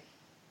way.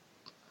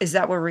 Is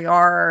that where we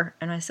are?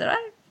 And I said,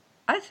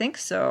 I think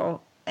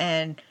so.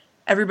 And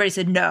everybody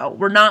said, no,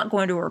 we're not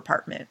going to her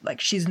apartment.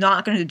 Like, she's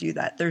not going to do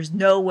that. There's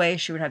no way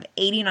she would have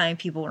 89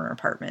 people in her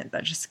apartment.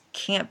 That just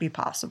can't be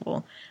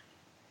possible.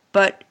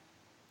 But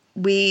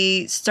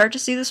we start to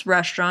see this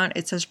restaurant.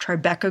 It says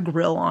Tribeca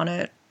Grill on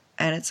it.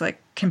 And it's like,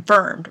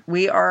 confirmed.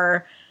 We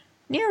are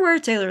near where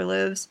Taylor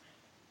lives.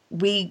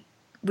 We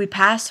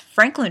pass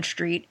Franklin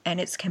Street and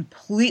it's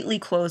completely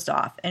closed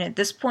off. And at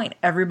this point,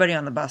 everybody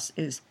on the bus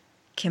is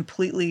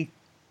completely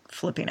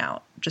flipping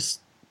out.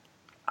 Just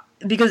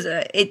because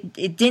it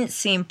didn't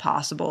seem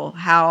possible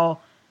how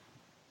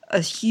a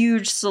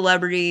huge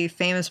celebrity,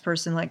 famous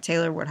person like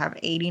Taylor would have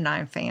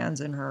 89 fans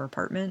in her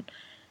apartment.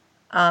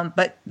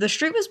 But the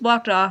street was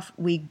blocked off.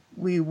 We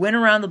went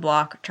around the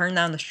block, turned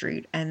down the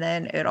street, and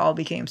then it all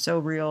became so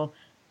real.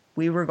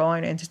 We were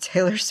going into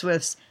Taylor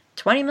Swift's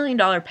 $20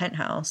 million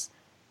penthouse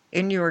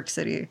in New York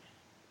City,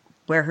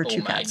 where her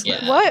 2 cats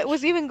live. What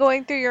was even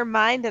going through your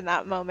mind in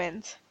that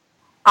moment?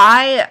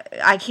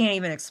 I can't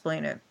even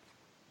explain it.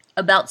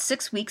 About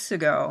 6 weeks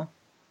ago,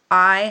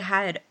 I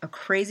had a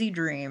crazy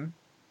dream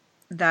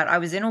that I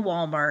was in a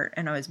Walmart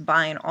and I was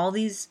buying all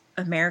these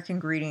American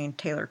Greeting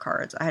Taylor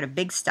cards. I had a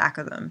big stack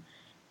of them.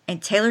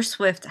 And Taylor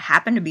Swift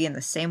happened to be in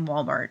the same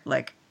Walmart,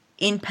 like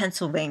in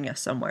Pennsylvania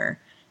somewhere.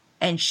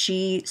 And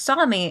she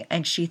saw me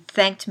and she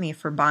thanked me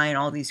for buying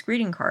all these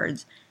greeting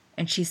cards.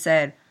 And she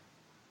said,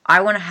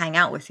 I want to hang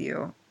out with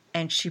you.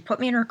 And she put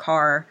me in her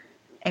car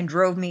and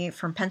drove me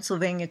from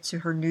Pennsylvania to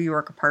her New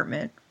York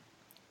apartment.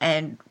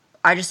 And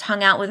I just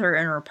hung out with her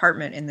in her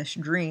apartment in this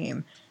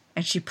dream.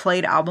 And she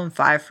played album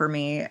 5 for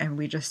me, and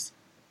we just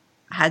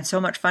had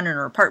so much fun in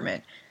her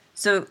apartment.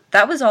 So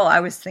that was all I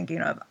was thinking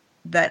of,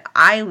 that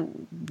I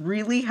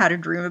really had a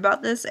dream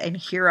about this, and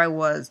here I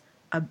was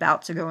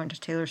about to go into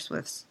Taylor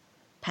Swift's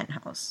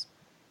penthouse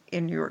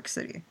in New York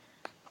City.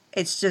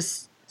 It's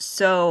just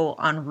so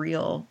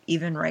unreal,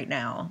 even right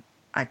now.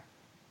 I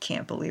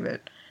can't believe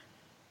it.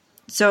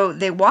 So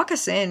they walk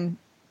us in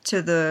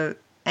to the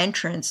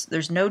entrance.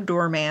 There's no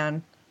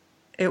doorman.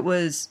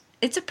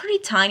 It's a pretty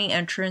tiny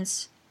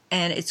entrance,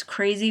 and it's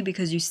crazy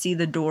because you see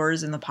the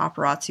doors in the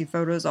paparazzi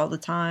photos all the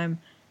time,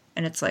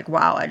 and it's like,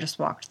 wow, I just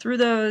walked through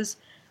those.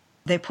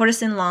 They put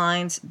us in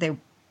lines. They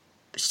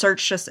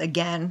searched us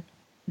again.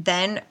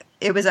 Then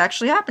it was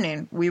actually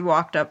happening. We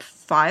walked up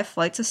 5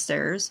 flights of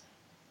stairs,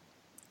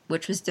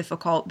 which was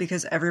difficult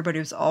because everybody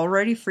was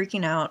already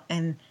freaking out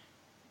and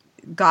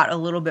got a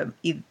little bit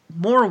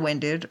more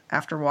winded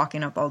after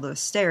walking up all those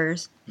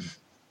stairs.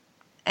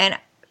 And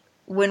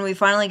when we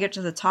finally get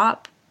to the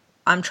top,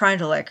 I'm trying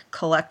to like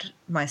collect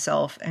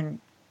myself and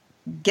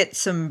get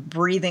some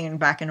breathing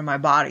back into my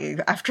body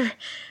after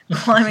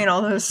climbing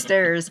all those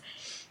stairs.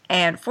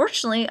 And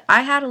fortunately,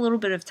 I had a little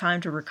bit of time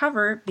to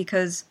recover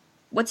because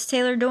what's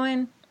Taylor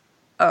doing?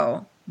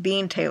 Oh,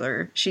 being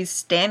Taylor. She's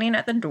standing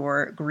at the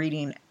door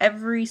greeting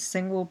every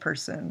single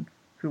person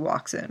who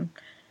walks in.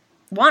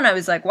 One, I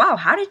was like, wow,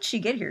 how did she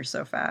get here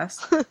so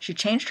fast? She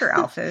changed her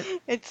outfit.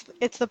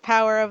 It's the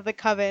power of the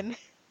coven.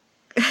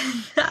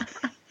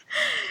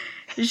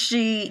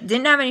 She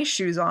didn't have any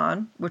shoes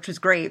on, which was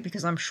great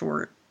because I'm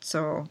short,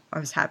 so I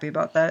was happy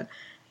about that.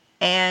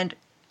 And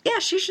yeah,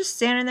 she's just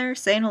standing there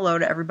saying hello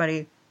to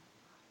everybody.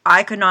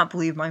 I could not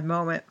believe my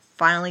moment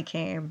finally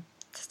came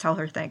to tell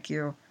her thank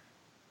you.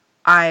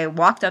 I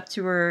walked up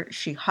to her,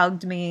 she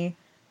hugged me,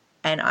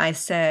 and I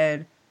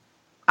said,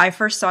 I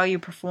first saw you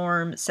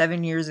perform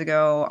 7 years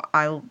ago.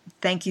 I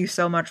thank you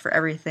so much for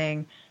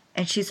everything.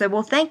 And she said,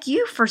 well, thank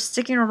you for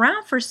sticking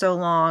around for so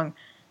long.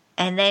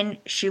 And then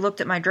she looked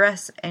at my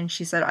dress and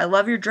she said, I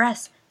love your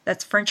dress.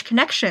 That's French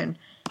Connection.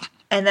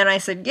 And then I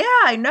said, yeah,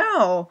 I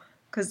know.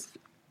 Because,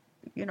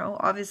 you know,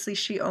 obviously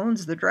she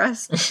owns the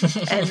dress.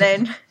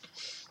 And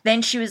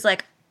then she was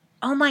like,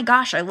 oh my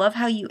gosh, I love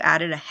how you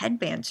added a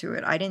headband to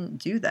it. I didn't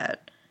do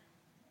that.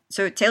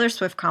 So Taylor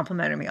Swift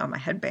complimented me on my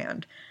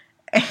headband.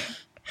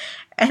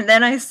 And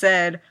then I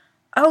said,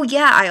 oh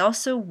yeah, I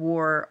also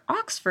wore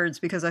Oxfords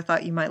because I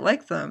thought you might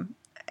like them.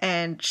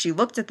 And she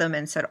looked at them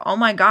and said, oh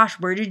my gosh,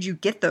 where did you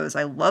get those?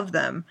 I love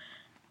them.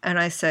 And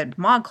I said,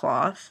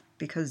 ModCloth,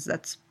 because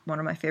that's one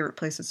of my favorite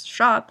places to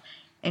shop.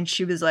 And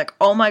she was like,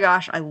 oh my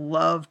gosh, I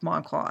love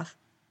ModCloth.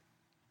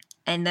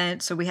 And then,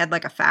 so we had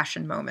like a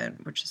fashion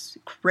moment, which is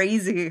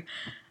crazy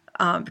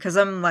because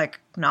I'm like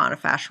not a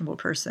fashionable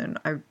person.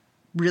 I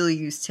really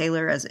use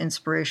Taylor as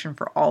inspiration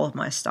for all of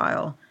my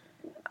style.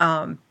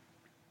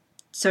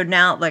 So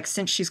now, like,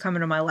 since she's come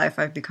into my life,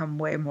 I've become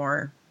way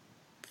more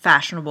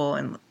fashionable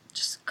and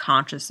just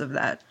conscious of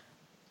that.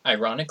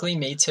 Ironically,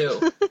 me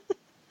too.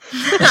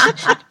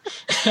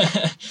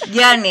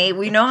 Yeah, Nate,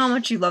 we know how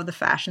much you love the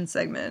fashion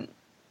segment.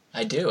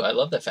 I do. I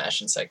love the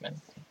fashion segment.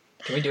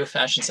 Can we do a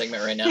fashion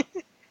segment right now?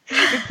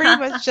 We pretty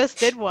much just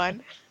did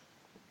one.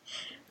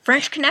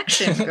 French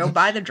Connection. Go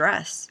buy the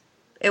dress.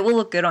 It will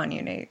look good on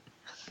you, Nate.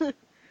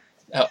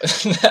 Oh.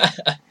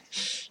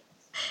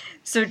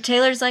 So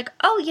Taylor's like,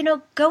 oh, you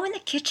know, go in the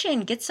kitchen,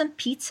 get some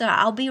pizza.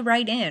 I'll be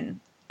right in.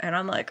 And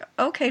I'm like,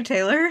 okay,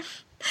 Taylor.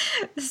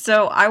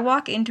 So I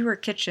walk into her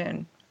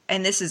kitchen,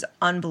 and this is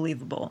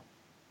unbelievable.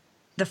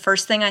 The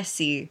first thing I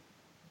see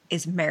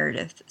is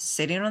Meredith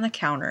sitting on the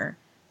counter.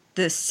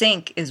 The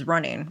sink is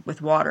running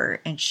with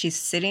water, and she's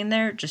sitting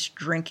there just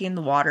drinking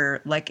the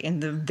water like in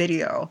the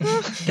video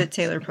that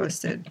Taylor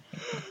posted.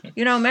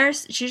 You know,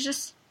 Meredith, she's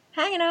just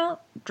hanging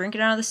out,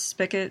 drinking out of the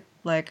spigot.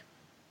 Like,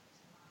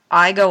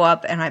 I go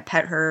up and I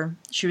pet her.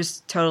 She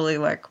was totally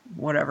like,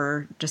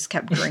 whatever, just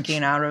kept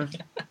drinking out of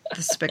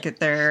the spigot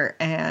there.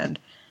 And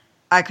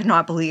I could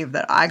not believe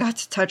that I got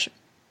to touch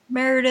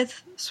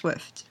Meredith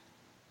Swift.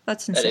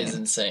 That's insane. That is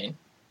insane.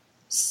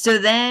 So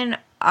then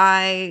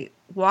I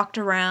walked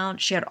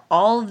around. She had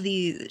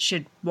she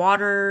had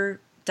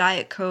water,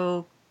 Diet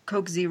Coke,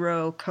 Coke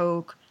Zero,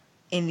 Coke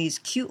in these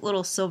cute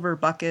little silver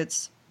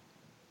buckets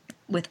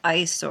with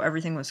ice, so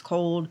everything was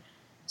cold.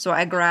 So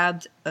I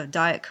grabbed a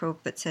Diet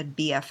Coke that said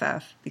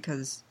BFF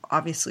because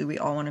obviously we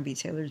all want to be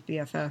Taylor's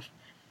BFF.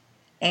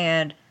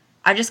 And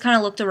I just kind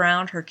of looked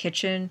around her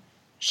kitchen.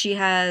 She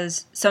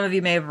has, some of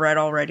you may have read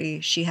already,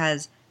 she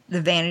has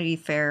the Vanity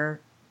Fair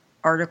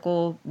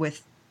article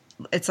with,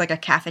 it's like a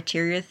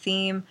cafeteria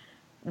theme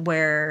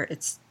where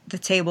it's the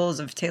tables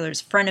of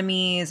Taylor's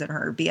frenemies and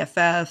her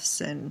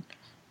BFFs. And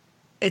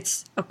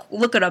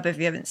look it up if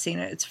you haven't seen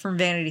it. It's from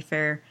Vanity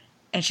Fair.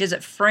 And she has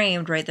it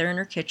framed right there in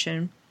her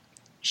kitchen.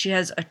 She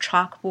has a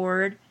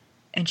chalkboard,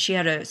 and she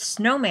had a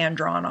snowman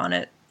drawn on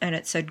it, and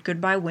it said,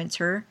 Goodbye,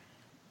 Winter.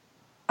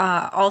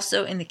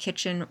 Also in the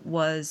kitchen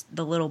was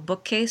the little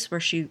bookcase where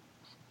she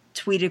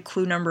tweeted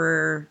clue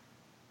number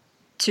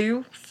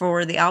 2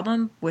 for the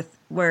album, with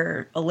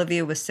where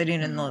Olivia was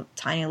sitting in the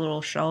tiny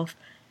little shelf,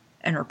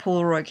 and her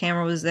Polaroid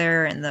camera was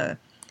there, and the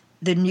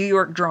New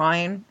York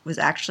drawing was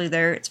actually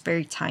there. It's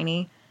very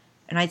tiny,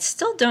 and I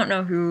still don't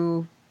know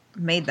who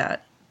made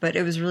that, but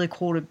it was really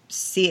cool to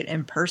see it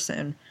in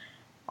person,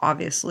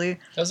 obviously.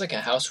 That was like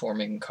a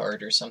housewarming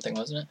card or something,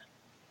 wasn't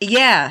it?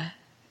 Yeah.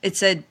 It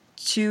said,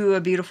 "To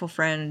a beautiful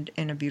friend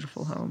in a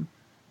beautiful home."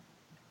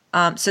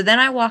 So then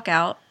I walk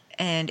out,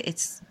 and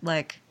it's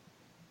like,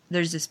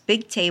 there's this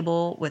big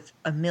table with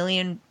a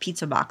million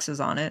pizza boxes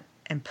on it,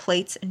 and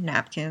plates and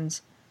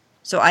napkins.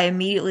 So I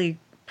immediately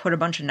put a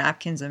bunch of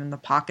napkins in the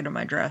pocket of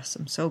my dress.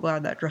 I'm so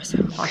glad that dress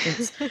had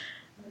pockets.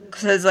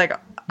 Because, like,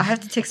 I have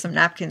to take some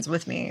napkins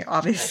with me,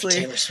 obviously.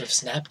 Taylor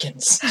Swift's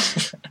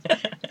napkins.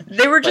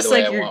 They were just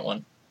By the way, like... I want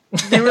one.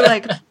 They were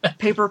like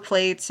paper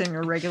plates and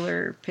your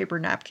regular paper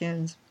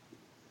napkins.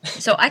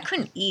 So I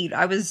couldn't eat.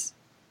 I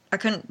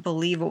couldn't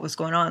believe what was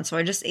going on. So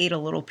I just ate a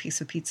little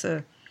piece of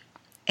pizza.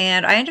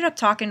 And I ended up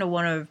talking to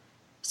one of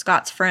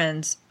Scott's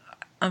friends.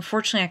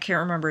 Unfortunately, I can't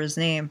remember his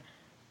name.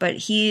 But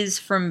he's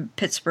from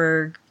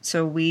Pittsburgh,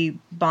 so we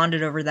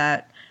bonded over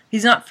that.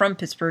 He's not from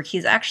Pittsburgh.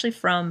 He's actually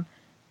from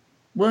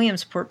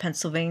Williamsport,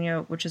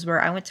 Pennsylvania, which is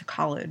where I went to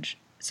college.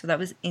 So that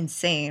was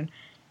insane.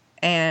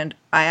 And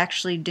I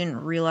actually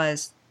didn't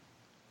realize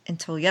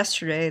until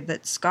yesterday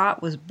that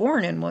Scott was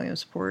born in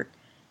Williamsport.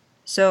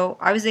 So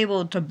I was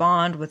able to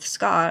bond with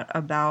Scott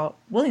about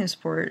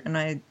Williamsport, and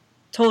I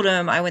told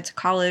him I went to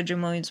college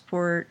in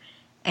Williamsport,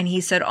 and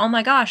he said, "Oh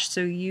my gosh,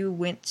 so you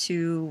went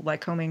to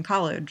Lycoming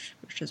College,"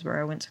 which is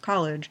where I went to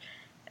college.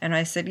 And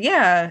I said,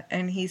 "Yeah,"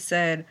 and he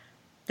said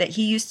that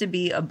he used to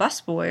be a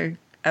busboy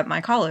at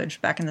my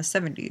college back in the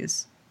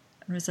 70s.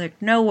 I was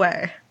like, no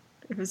way.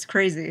 It was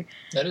crazy.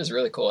 That is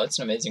really cool. That's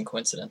an amazing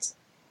coincidence.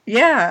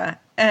 Yeah,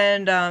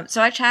 and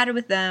so I chatted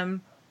with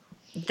them.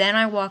 Then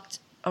I walked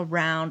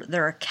around.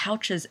 There are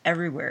couches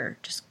everywhere,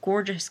 just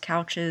gorgeous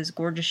couches,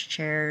 gorgeous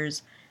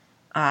chairs,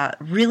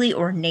 really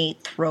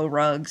ornate throw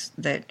rugs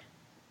that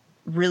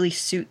really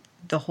suit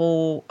the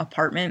whole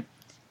apartment.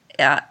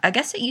 I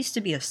guess it used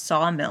to be a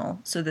sawmill,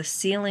 so the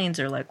ceilings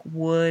are like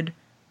wood,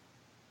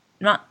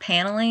 not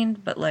paneling,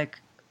 but like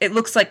it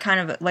looks like kind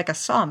of like a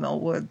sawmill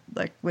would,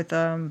 like with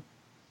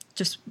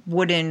just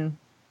wooden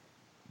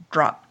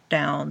drop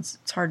downs.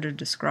 It's hard to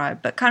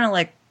describe, but kind of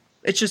like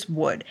it's just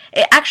wood.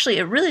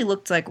 It really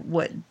looked like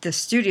what the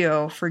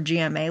studio for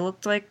GMA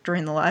looked like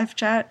during the live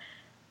chat.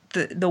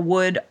 The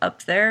wood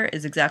up there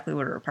is exactly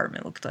what her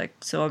apartment looked like.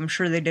 So I'm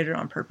sure they did it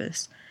on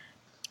purpose.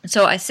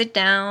 So I sit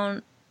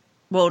down.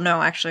 Well,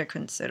 no, actually I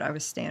couldn't sit. I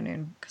was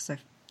standing because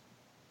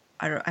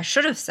I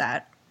should have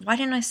sat. Why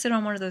didn't I sit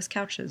on one of those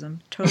couches?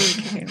 I'm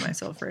totally kicking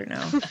myself right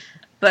now.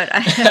 But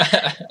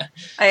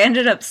I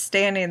ended up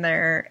standing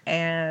there,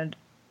 and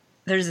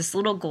there's this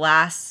little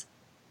glass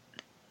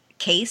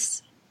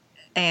case,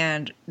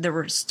 and there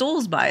were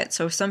stools by it.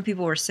 So some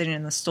people were sitting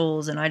in the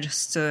stools, and I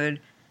just stood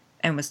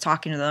and was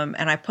talking to them.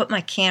 And I put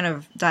my can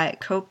of Diet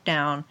Coke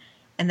down,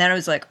 and then I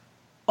was like,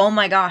 oh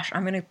my gosh,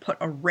 I'm going to put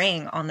a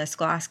ring on this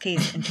glass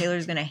case, and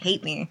Taylor's going to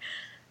hate me.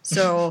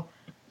 So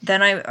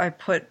then I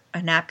put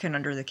a napkin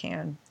under the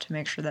can to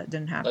make sure that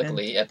didn't happen.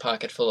 Luckily, a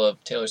pocket full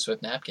of Taylor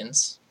Swift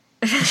napkins.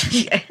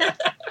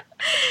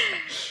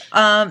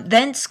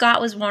 Then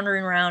Scott was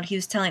wandering around. He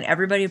was telling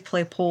everybody to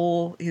play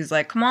pool. He was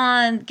like, come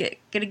on, get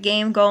a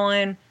game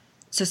going.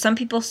 So some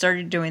people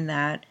started doing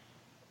that.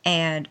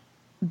 And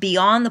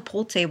beyond the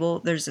pool table,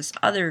 there's this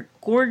other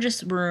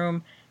gorgeous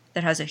room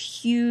that has a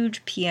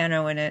huge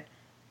piano in it,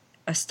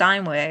 a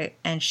Steinway,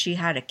 and she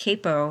had a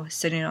capo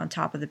sitting on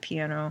top of the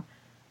piano,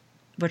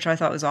 which I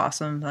thought was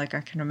awesome. Like,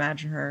 I can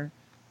imagine her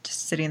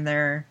just sitting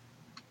there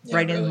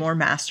writing more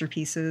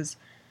masterpieces.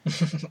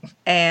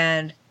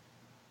 And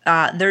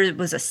there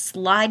was a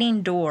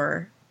sliding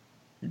door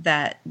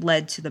that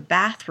led to the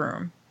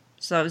bathroom.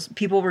 So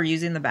people were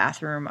using the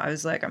bathroom. I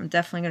was like, I'm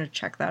definitely going to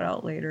check that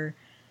out later.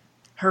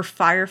 Her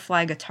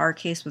Firefly guitar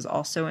case was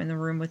also in the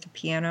room with the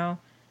piano.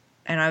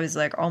 And I was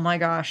like, oh my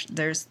gosh,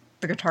 there's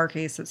the guitar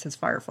case that says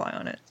Firefly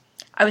on it.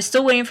 I was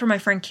still waiting for my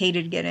friend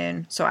Katie to get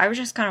in. So I was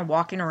just kind of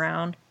walking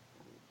around.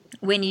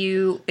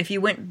 If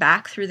you went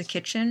back through the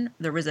kitchen,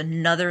 there was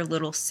another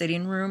little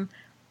sitting room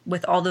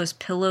with all those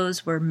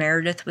pillows where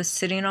Meredith was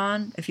sitting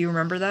on, if you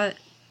remember that.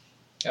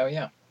 Oh,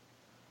 yeah.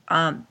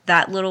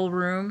 That little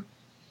room,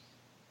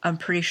 I'm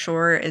pretty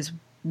sure, is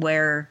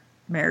where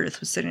Meredith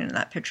was sitting in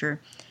that picture.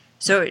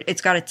 So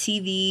it's got a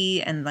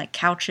TV and, like,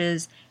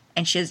 couches,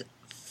 and she has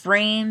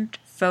framed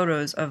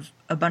photos of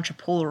a bunch of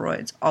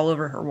Polaroids all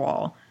over her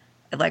wall.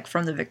 Like,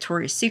 from the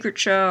Victoria's Secret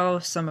show,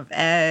 some of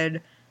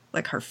Ed,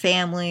 like, her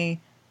family,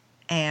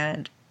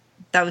 and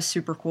that was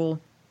super cool.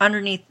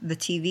 Underneath the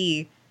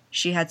TV,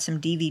 she had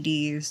some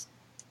DVDs,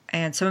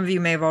 and some of you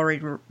may have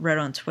already read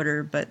on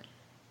Twitter, but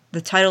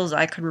the titles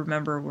I could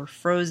remember were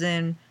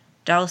Frozen,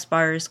 Dallas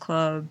Buyers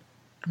Club,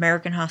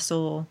 American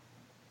Hustle,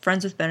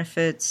 Friends with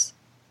Benefits,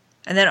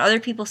 and then other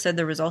people said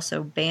there was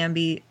also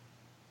Bambi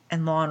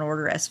and Law &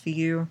 Order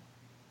SVU.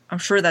 I'm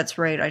sure that's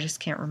right, I just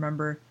can't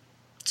remember.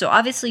 So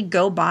obviously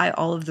go buy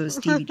all of those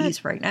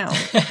DVDs right now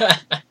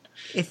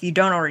if you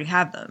don't already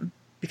have them,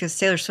 because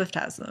Taylor Swift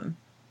has them.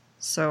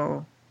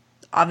 So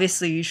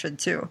obviously you should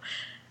too.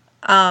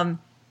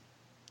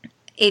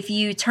 If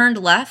you turned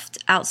left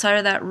outside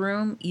of that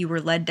room, you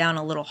were led down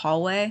a little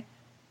hallway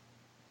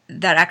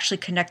that actually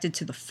connected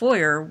to the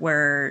foyer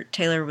where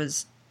Taylor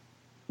was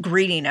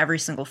greeting every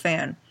single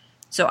fan.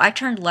 So I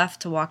turned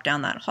left to walk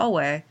down that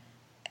hallway,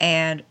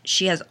 and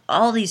she has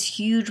all these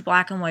huge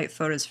black and white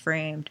photos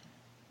framed.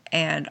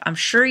 And I'm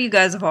sure you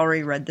guys have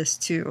already read this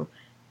too,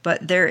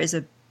 but there is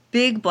a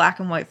big black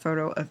and white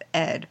photo of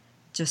Ed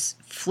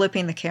just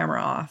flipping the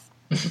camera off.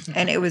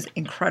 And it was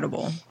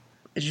incredible.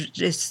 It's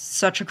just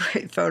such a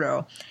great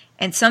photo.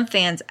 And some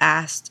fans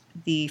asked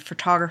the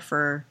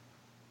photographer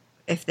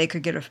if they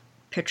could get a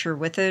picture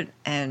with it.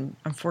 And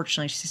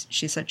unfortunately,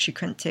 she said she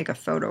couldn't take a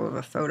photo of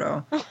a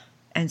photo.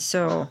 And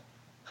so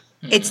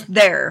it's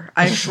there,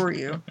 I assure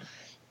you.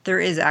 There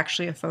is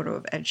actually a photo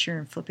of Ed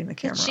Sheeran flipping the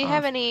camera off. Did she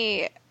have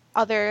any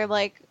other,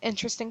 like,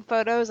 interesting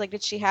photos? Like,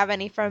 did she have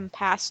any from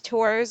past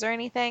tours or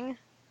anything?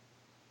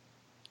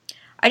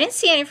 I didn't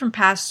see any from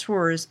past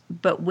tours,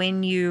 but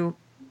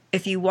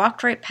if you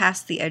walked right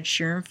past the Ed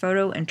Sheeran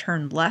photo and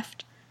turned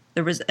left,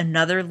 there was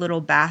another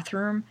little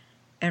bathroom,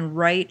 and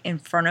right in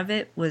front of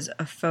it was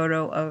a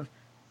photo of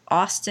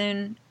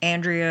Austin,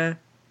 Andrea,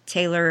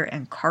 Taylor,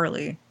 and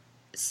Carly.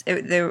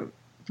 They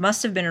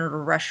must have been in a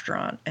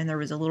restaurant, and there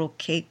was a little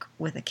cake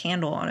with a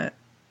candle on it.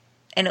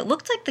 And it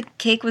looked like the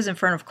cake was in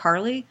front of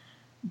Carly,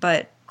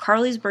 but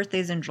Carly's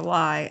birthday's in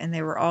July, and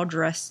they were all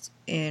dressed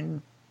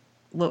in,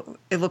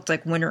 it looked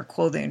like winter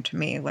clothing to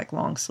me, like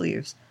long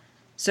sleeves.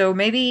 So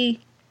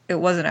maybe it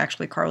wasn't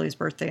actually Carly's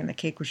birthday and the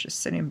cake was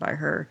just sitting by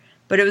her,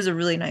 but it was a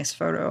really nice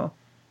photo.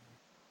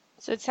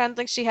 So it sounds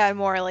like she had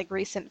more, like,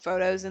 recent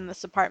photos in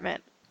this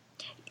apartment.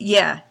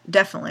 Yeah,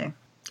 definitely.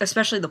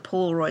 Especially the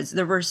Polaroids.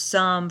 There were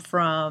some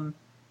from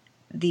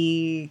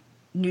the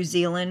New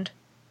Zealand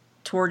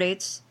tour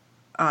dates,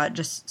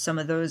 just some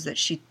of those that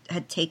she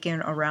had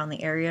taken around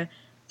the area.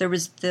 There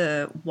was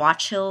the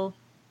Watch Hill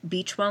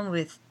Beach one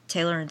with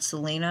Taylor and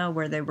Selena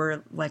where they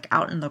were, like,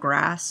 out in the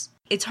grass.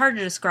 It's hard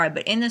to describe,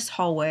 but in this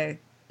hallway,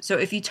 so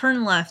if you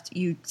turn left,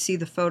 you see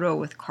the photo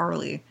with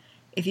Carly.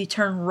 If you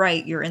turn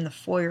right, you're in the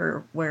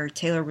foyer where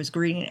Taylor was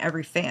greeting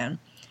every fan.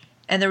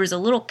 And there was a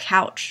little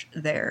couch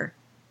there.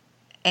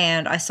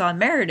 And I saw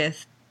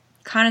Meredith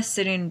kind of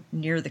sitting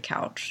near the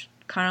couch,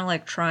 kind of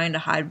like trying to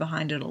hide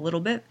behind it a little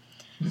bit.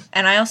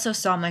 And I also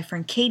saw my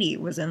friend Katie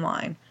was in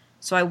line.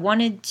 So I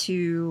wanted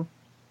to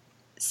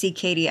see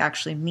Katie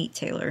actually meet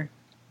Taylor.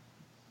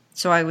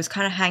 So I was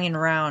kind of hanging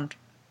around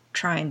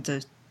trying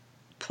to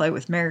play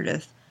with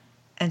Meredith.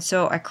 And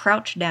so I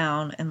crouched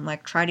down and,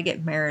 like, tried to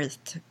get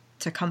Meredith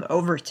to come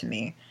over to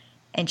me.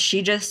 And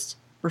she just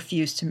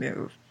refused to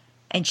move.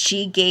 And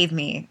she gave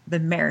me the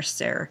mare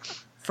stare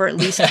for at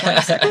least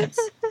 20 seconds.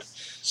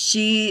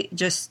 She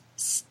just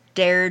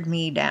stared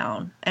me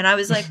down. And I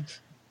was like,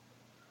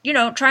 you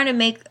know, trying to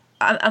make...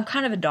 I'm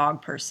kind of a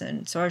dog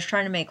person. So I was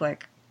trying to make,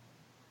 like,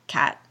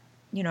 cat...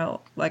 You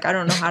know, like, I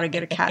don't know how to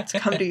get a cat to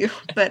come to you.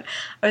 But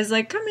I was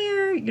like, come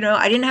here. You know,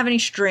 I didn't have any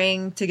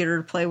string to get her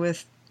to play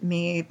with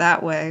me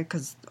that way.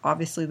 Because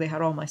obviously they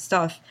had all my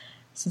stuff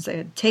since they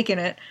had taken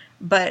it.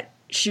 But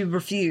she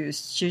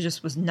refused. She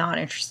just was not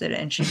interested.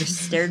 And she just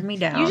stared me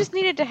down. You just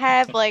needed to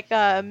have, like,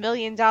 $1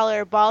 million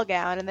ball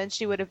gown. And then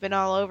she would have been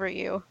all over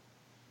you.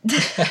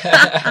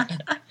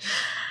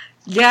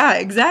 Yeah,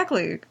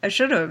 exactly. I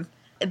should have.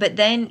 But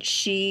then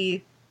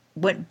she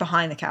went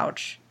behind the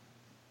couch.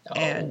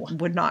 And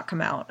would not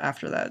come out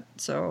after that.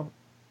 So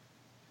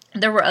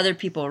there were other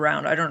people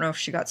around. I don't know if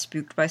she got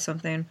spooked by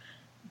something,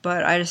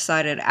 but I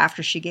decided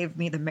after she gave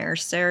me the mare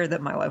stare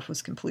that my life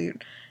was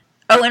complete.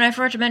 Oh, and I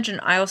forgot to mention,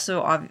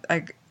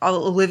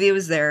 Olivia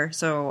was there,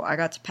 so I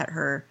got to pet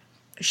her.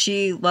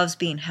 She loves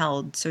being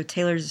held, so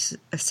Taylor's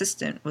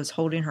assistant was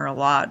holding her a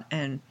lot,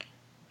 and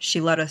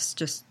she let us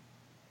just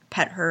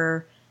pet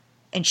her.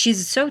 And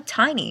she's so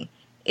tiny.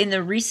 In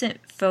the recent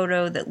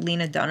photo that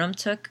Lena Dunham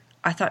took,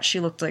 I thought she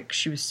looked like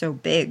she was so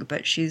big,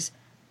 but she's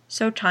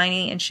so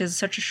tiny, and she has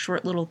such a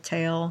short little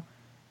tail.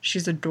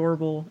 She's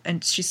adorable,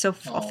 and she's so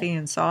fluffy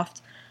and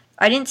soft.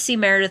 I didn't see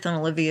Meredith and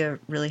Olivia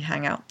really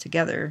hang out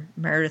together.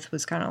 Meredith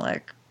was kind of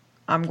like,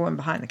 I'm going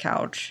behind the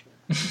couch.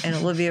 And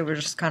Olivia was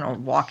just kind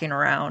of walking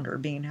around or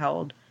being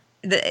held.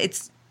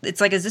 It's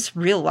like, is this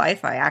real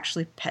life? I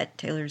actually pet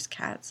Taylor's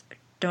cats. I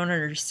don't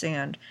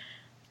understand.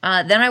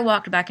 Then I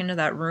walked back into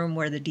that room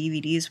where the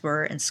DVDs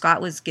were, and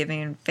Scott was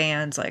giving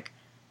fans, like,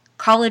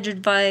 college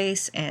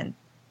advice and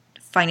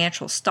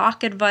financial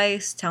stock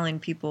advice, telling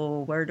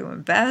people where to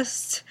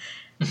invest.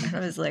 And I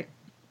was like,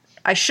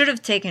 I should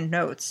have taken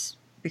notes,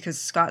 because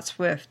Scott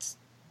Swift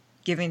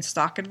giving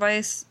stock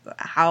advice,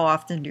 how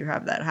often do you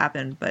have that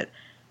happen? But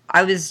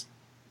I was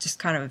just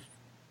kind of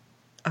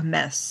a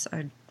mess.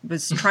 I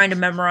was trying to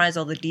memorize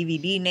all the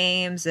DVD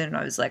names, and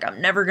I was like,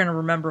 I'm never going to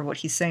remember what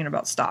he's saying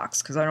about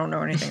stocks, because I don't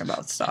know anything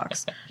about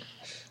stocks.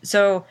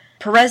 So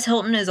Perez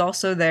Hilton is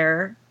also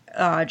there.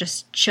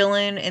 Just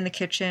chilling in the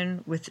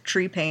kitchen with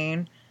Tree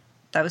Payne.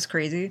 That was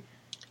crazy.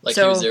 Like,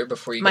 So, he was there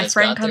before you my guys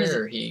friend got comes-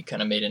 there, or he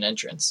kind of made an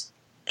entrance?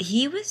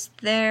 He was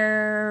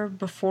there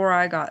before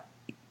I got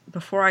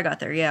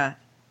there, yeah.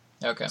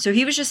 Okay. So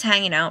he was just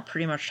hanging out,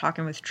 pretty much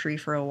talking with Tree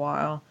for a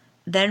while.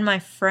 Then my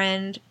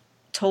friend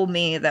told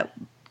me that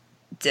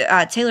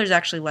Taylor's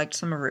actually liked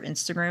some of her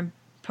Instagram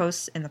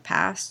posts in the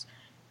past.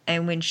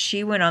 And when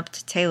she went up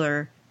to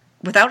Taylor,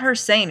 without her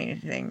saying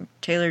anything,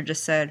 Taylor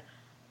just said,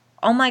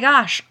 "Oh my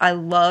gosh, I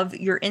love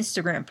your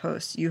Instagram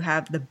posts. You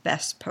have the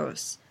best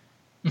posts."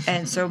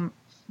 And so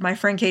my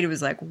friend Katie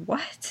was like,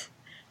 "What?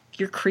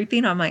 You're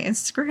creeping on my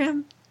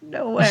Instagram?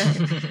 No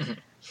way."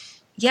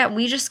 Yeah,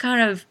 we just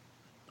kind of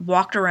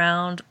walked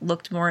around,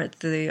 looked more at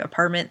the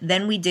apartment.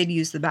 Then we did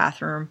use the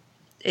bathroom.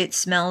 It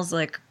smells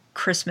like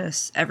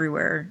Christmas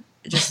everywhere.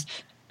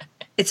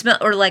 It smells,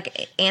 or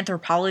like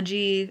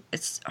Anthropology.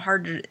 It's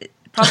hard to,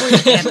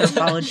 probably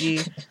Anthropology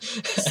 /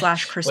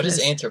 Christmas. What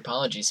does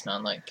Anthropology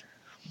smell like?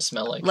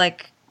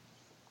 Like,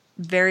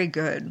 very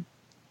good.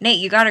 Nate,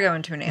 you gotta go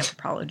into an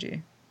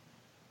Anthropology.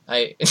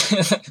 I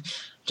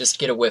just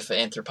get a whiff of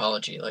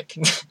Anthropology, like.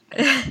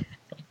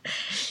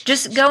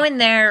 Just go in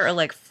there, or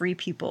like Free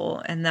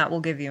People, and that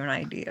will give you an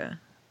idea.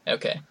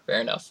 Okay,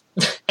 fair enough.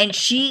 And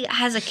she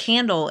has a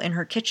candle in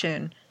her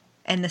kitchen,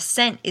 and the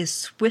scent is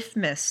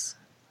Swiftmas.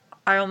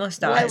 I almost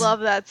died. I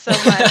love that so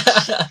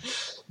much.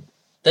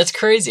 That's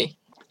crazy.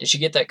 Did she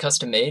get that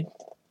custom made?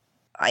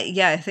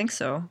 Yeah, I think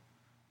so.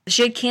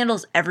 She had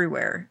candles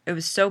everywhere. It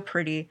was so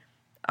pretty.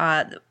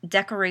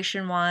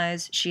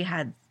 Decoration-wise, she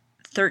had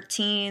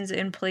 13s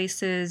in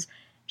places.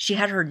 She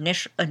had her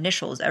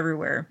initials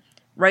everywhere.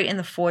 Right in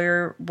the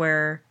foyer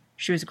where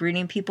she was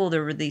greeting people,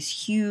 there were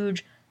these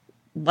huge,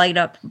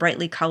 light-up,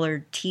 brightly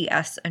colored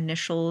TS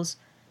initials,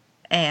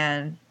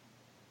 and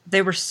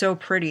they were so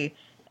pretty.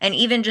 And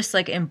even just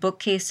like in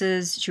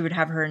bookcases, she would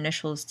have her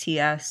initials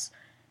TS.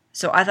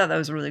 So I thought that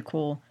was really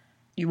cool.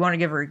 You want to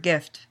give her a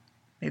gift,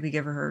 maybe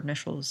give her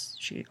initials.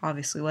 She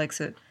obviously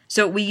likes it.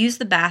 So we used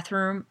the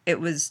bathroom. It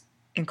was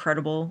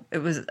incredible. It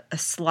was a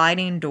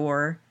sliding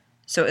door.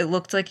 So it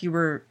looked like you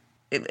were...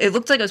 It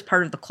looked like it was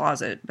part of the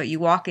closet, but you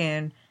walk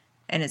in,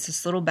 and it's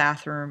this little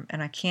bathroom,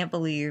 and I can't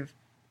believe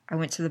I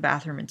went to the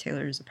bathroom in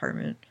Taylor's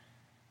apartment.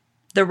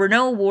 There were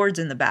no awards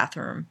in the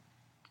bathroom,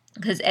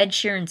 because Ed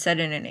Sheeran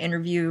said in an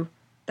interview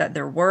that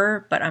there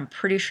were, but I'm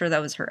pretty sure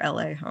that was her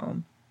LA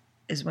home,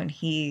 is when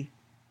he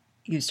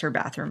used her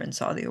bathroom and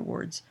saw the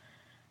awards.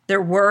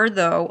 There were,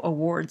 though,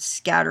 awards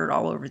scattered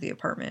all over the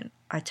apartment.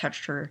 I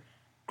touched her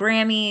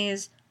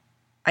Grammys.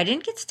 I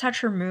didn't get to touch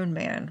her Moon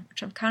Man,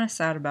 which I'm kind of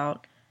sad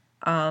about.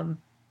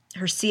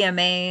 Her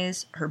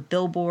CMAs, her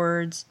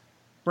billboards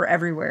were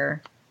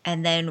everywhere.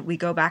 And then we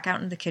go back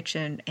out in the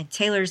kitchen, and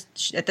Taylor's,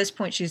 at this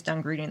point, she's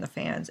done greeting the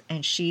fans,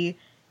 and she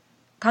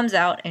comes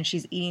out and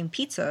she's eating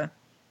pizza.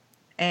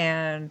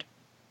 And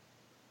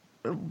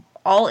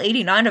all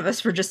 89 of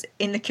us were just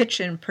in the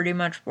kitchen pretty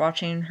much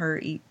watching her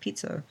eat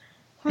pizza.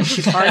 And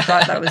she probably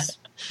thought that was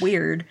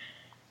weird.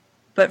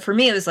 But for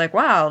me, it was like,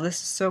 wow, this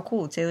is so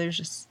cool. Taylor's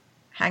just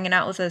hanging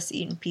out with us,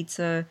 eating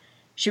pizza.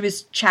 She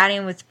was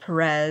chatting with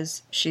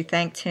Perez. She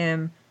thanked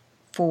him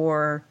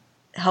for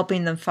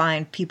helping them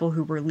find people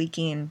who were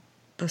leaking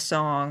the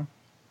song.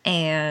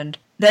 And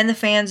then the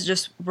fans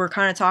just were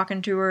kind of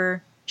talking to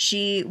her.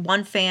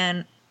 One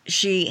fan,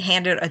 she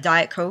handed a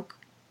Diet Coke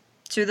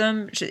to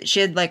them.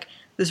 She had like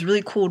this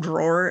really cool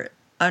drawer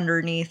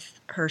underneath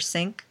her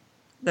sink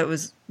that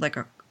was like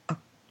a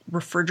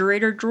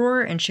refrigerator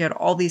drawer, and she had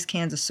all these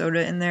cans of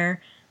soda in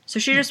there. So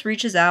she just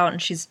reaches out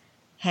and she's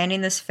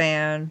handing this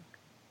fan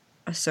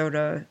a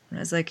soda, and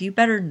I was like, you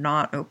better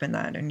not open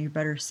that, and you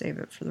better save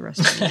it for the rest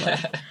of your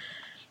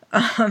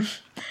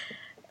life.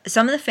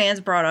 Some of the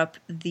fans brought up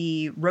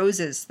the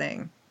roses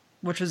thing,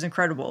 which was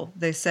incredible.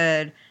 They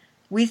said,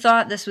 we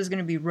thought this was going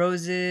to be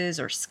roses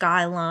or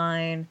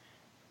skyline,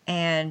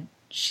 and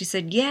she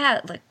said,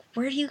 yeah, like,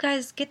 where do you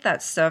guys get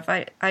that stuff?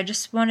 I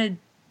just wanted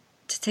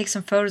to take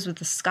some photos with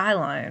the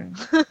skyline.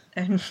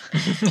 And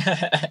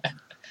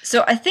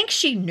so I think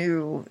she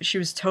knew. She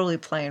was totally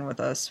playing with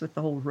us with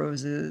the whole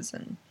roses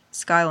and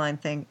skyline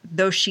thing.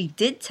 Though she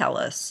did tell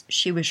us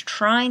she was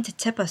trying to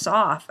tip us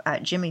off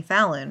at Jimmy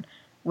Fallon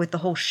with the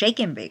whole shake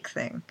and bake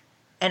thing.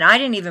 And I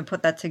didn't even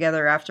put that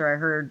together after I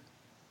heard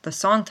the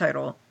song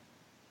title.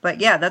 But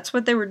yeah, that's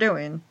what they were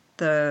doing.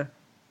 The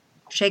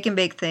shake and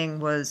bake thing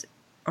was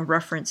a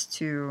reference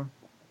to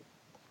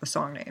the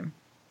song name.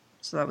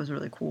 So that was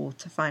really cool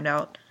to find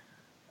out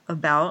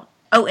about.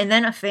 Oh, and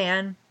then a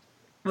fan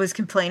was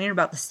complaining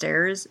about the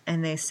stairs,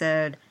 and they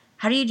said,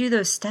 how do you do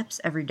those steps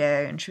every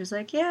day? And she was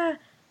like, yeah,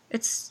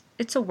 it's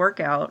a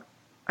workout.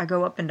 I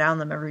go up and down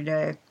them every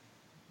day.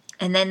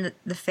 And then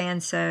the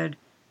fan said,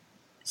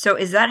 so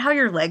is that how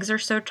your legs are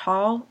so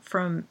tall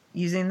from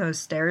using those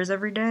stairs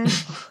every day?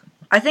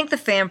 I think the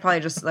fan probably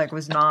just like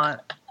was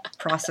not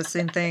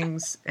processing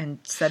things and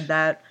said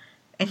that.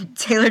 And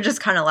Taylor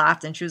just kind of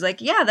laughed, and she was like,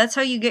 yeah, that's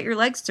how you get your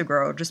legs to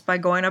grow, just by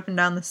going up and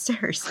down the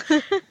stairs.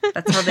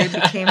 That's how they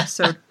became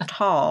so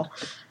tall.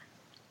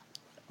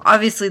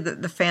 Obviously,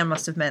 the fan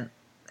must have meant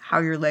how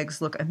your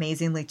legs look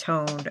amazingly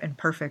toned and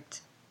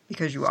perfect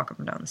because you walk up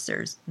and down the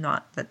stairs.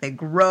 Not that they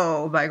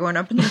grow by going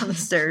up and down the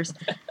stairs.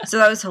 So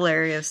that was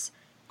hilarious.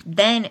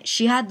 Then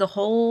she had the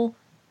whole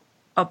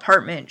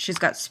apartment. She's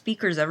got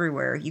speakers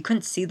everywhere. You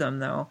couldn't see them,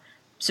 though.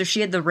 So she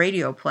had the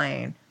radio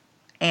playing.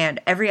 And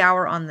every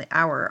hour on the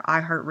hour,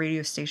 iHeart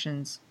radio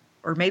stations,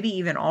 or maybe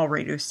even all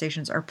radio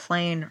stations, are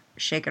playing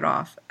Shake It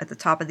Off at the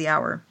top of the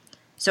hour.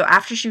 So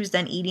after she was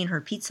done eating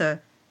her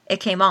pizza, it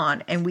came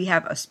on, and we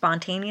have a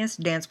spontaneous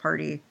dance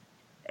party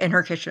in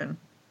her kitchen.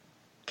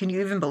 Can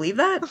you even believe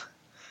that?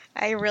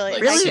 I really,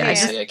 Like, I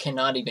seriously, can't. I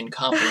cannot even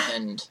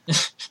comprehend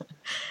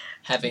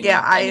having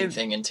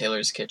anything in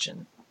Taylor's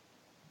kitchen.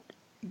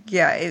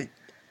 Yeah,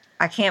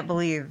 I can't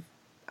believe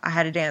I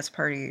had a dance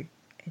party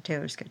in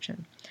Taylor's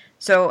kitchen.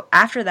 So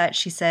after that,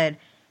 she said,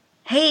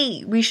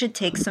 hey, we should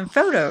take some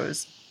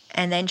photos.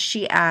 And then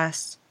she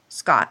asked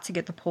Scott to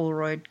get the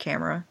Polaroid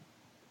camera.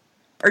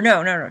 Or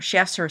no. She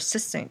asked her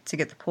assistant to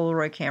get the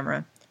Polaroid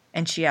camera.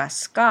 And she asked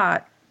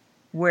Scott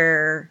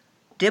where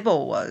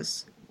Dibble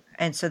was.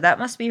 And so that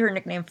must be her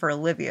nickname for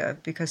Olivia,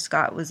 because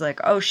Scott was like,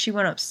 oh, she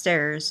went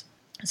upstairs.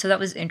 So that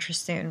was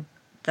interesting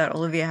that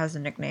Olivia has a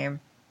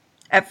nickname.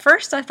 At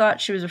first, I thought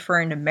she was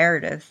referring to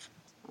Meredith.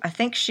 I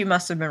think she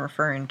must have been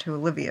referring to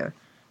Olivia.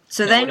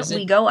 So then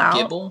we go out.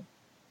 Gibble?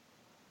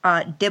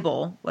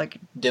 Dibble. Like,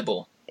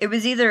 Dibble. it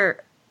was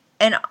either,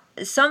 and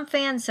some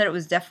fans said it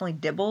was definitely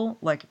Dibble,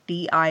 like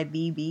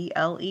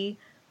Dibble.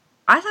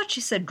 I thought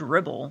she said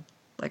dribble,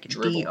 like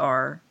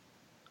Dribble,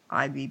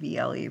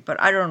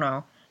 but I don't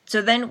know.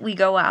 So then we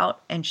go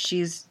out, and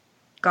she's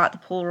got the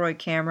Polaroid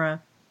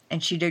camera,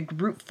 and she did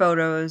group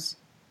photos,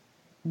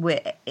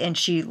 and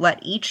she let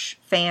each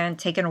fan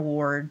take an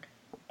award,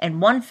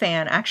 and one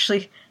fan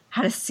actually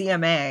had a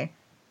CMA,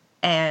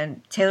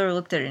 and Taylor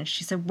looked at it, and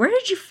she said, where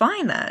did you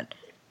find that?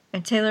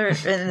 And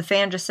the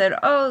fan just said,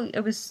 oh,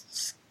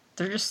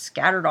 they're just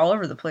scattered all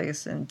over the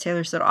place, and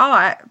Taylor said, oh,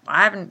 I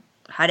haven't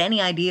had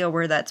any idea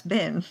where that's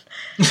been.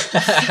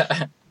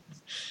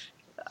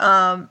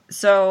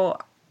 So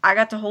I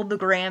got to hold the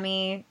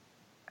Grammy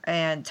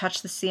and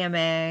touch the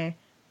CMA,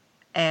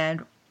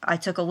 and I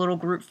took a little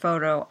group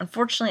photo.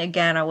 Unfortunately,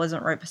 again, I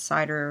wasn't right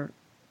beside her,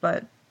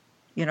 but,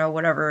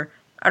 whatever.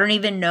 I don't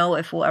even know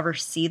if we'll ever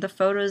see the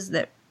photos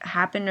that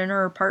happened in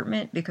her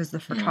apartment, because the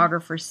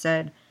photographer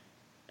said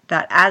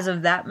that as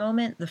of that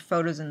moment, the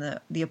photos in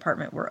the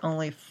apartment were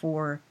only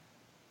for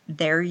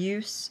their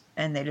use,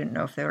 and they didn't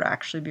know if they would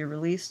actually be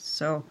released.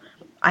 So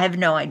I have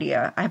no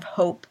idea. I have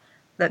hope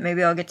that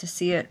maybe I'll get to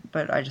see it,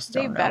 but I just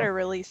don't know. They better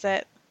release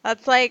it.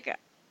 That's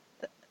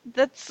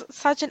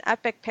such an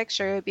epic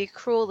picture. It would be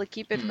cruel to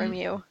keep it from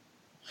you.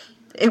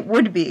 It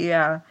would be,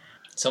 yeah.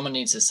 Someone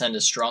needs to send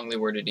a strongly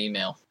worded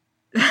email.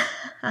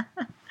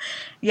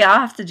 Yeah,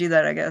 I'll have to do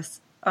that, I guess.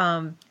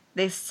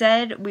 They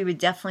said we would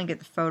definitely get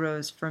the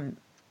photos from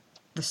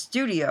the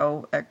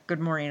studio at Good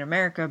Morning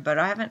America, but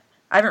I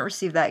haven't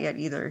received that yet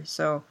either,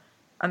 so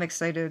I'm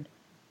excited.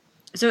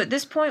 So at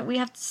this point, we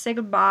have to say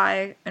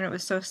goodbye, and it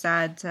was so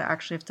sad to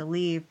actually have to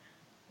leave,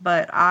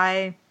 but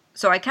I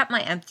kept my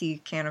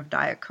empty can of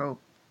Diet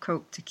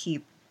Coke to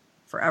keep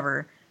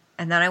forever,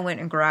 and then I went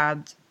and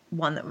grabbed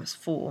one that was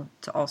full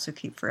to also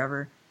keep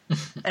forever.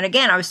 And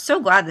again, I was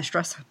so glad this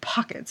dress had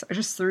pockets. I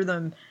just threw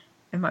them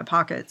in my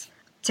pockets.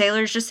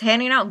 Taylor's just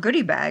handing out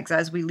goodie bags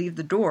as we leave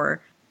the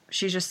door.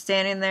 She's just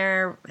standing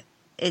there.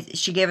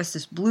 She gave us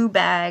this blue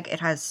bag. It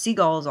has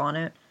seagulls on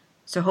it.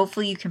 So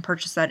hopefully you can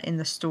purchase that in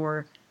the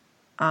store.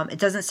 It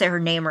doesn't say her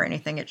name or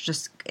anything.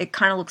 It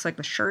kind of looks like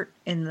the shirt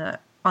on the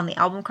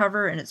album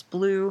cover, and it's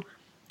blue.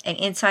 And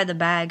inside the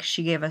bag,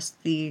 she gave us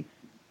the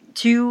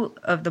 2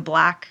 of the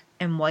black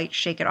and white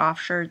Shake It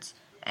Off shirts,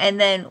 and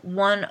then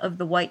 1 of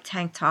the white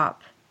tank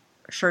top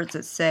shirts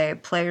that say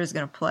 "Player's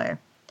Gonna Play."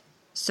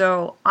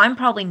 So I'm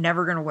probably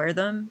never gonna wear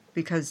them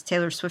because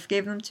Taylor Swift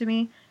gave them to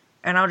me,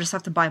 and I'll just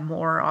have to buy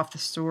more off the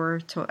store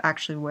to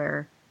actually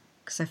wear,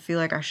 because I feel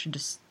like I should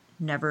just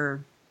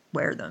never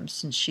wear them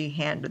since she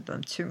handed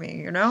them to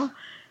me,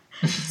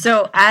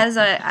 So as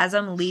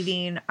I'm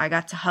leaving, I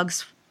got to hug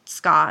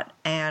Scott,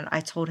 and I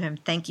told him,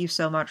 thank you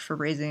so much for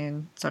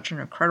raising such an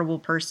incredible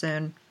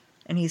person.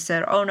 And he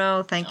said, oh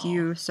no, thank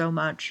you so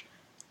much.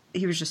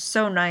 He was just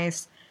so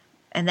nice.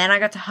 And then I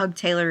got to hug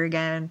Taylor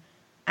again,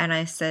 and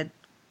I said,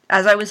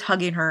 as I was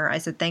hugging her, I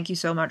said, thank you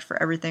so much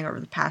for everything over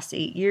the past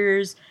 8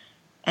 years.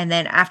 And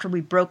then after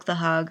we broke the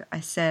hug, I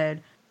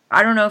said,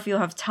 I don't know if you'll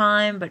have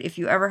time, but if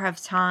you ever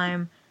have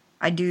time,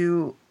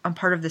 I'm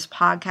part of this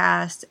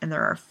podcast, and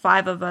there are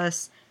 5 of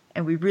us,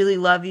 and we really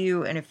love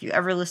you, and if you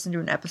ever listen to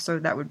an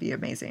episode, that would be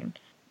amazing.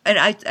 And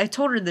I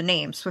told her the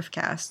name,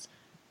 Swiftcast,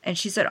 and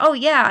she said, oh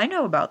yeah, I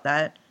know about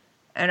that.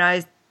 And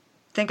I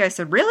think I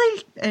said,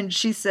 really? And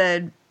she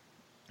said,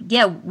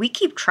 yeah, we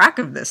keep track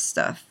of this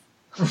stuff,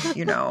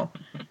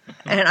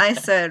 And I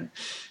said,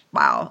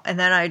 wow. And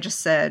then I just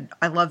said,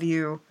 I love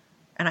you,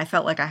 and I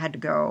felt like I had to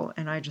go,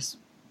 and I just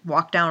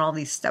walked down all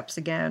these steps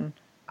again.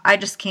 I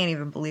just can't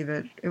even believe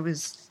it. It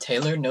was...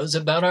 Taylor knows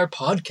about our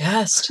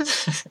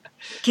podcast.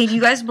 Can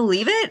you guys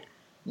believe it?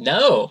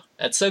 No,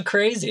 that's so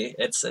crazy.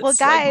 It's Well, like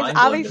guys, mind blowing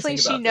to obviously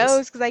think she about knows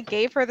this. because I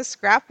gave her the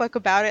scrapbook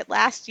about it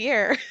last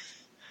year.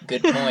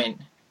 Good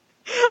point.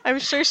 I'm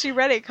sure she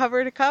read it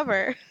cover to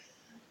cover.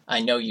 I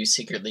know you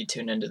secretly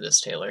tune into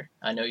this, Taylor.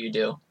 I know you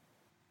do.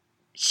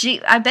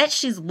 I bet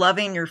she's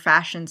loving your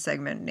fashion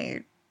segment,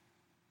 Nate.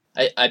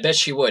 I bet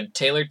she would.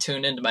 Taylor,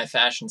 tune into my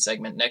fashion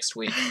segment next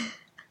week.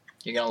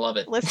 You're gonna love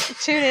it. Listen,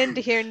 tune in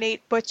to hear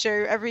Nate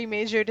butcher every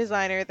major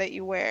designer that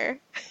you wear.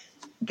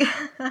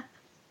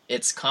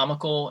 It's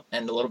comical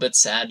and a little bit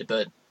sad,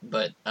 but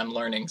I'm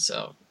learning,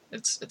 so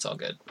it's all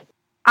good.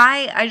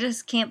 I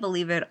just can't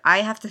believe it. I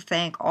have to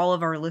thank all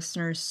of our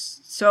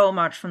listeners so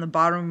much from the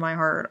bottom of my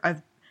heart.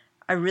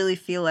 I really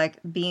feel like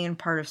being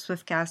part of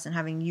Swiftcast and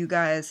having you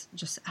guys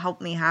just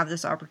help me have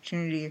this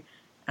opportunity,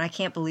 and I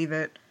can't believe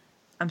it.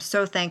 I'm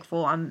so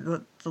thankful.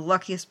 I'm the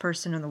luckiest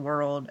person in the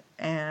world,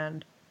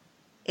 and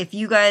if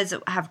you guys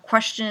have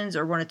questions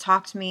or want to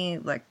talk to me,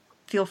 like,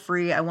 feel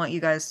free. I want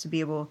you guys to be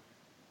able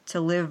to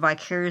live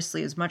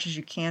vicariously as much as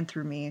you can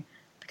through me,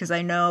 because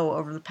I know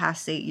over the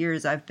past 8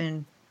 years I've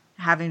been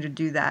having to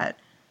do that,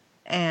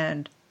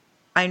 and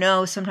I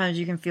know sometimes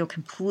you can feel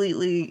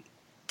completely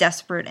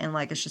desperate and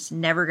like it's just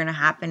never going to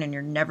happen and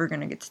you're never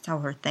going to get to tell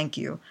her thank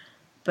you,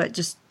 but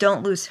just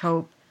don't lose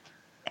hope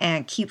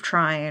and keep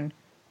trying,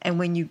 and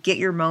when you get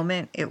your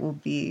moment, it will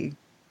be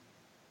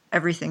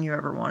everything you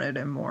ever wanted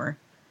and more.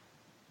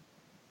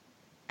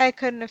 I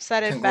couldn't have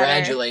said it better.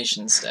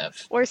 Congratulations,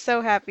 Steph. We're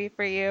so happy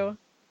for you.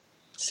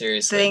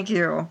 Seriously. Thank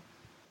you.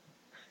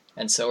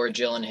 And so are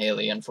Jill and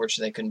Haley.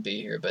 Unfortunately, they couldn't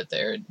be here, but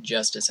they're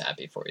just as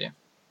happy for you.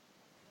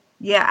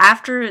 Yeah,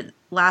 after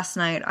last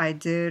night, I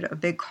did a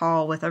big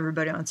call with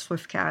everybody on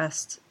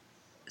Swiftcast.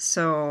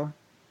 So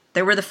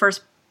they were the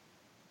first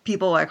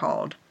people I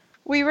called.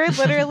 We were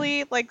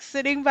literally like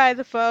sitting by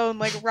the phone,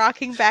 like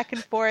rocking back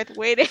and forth,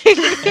 waiting.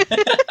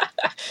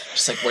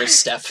 Just like, where's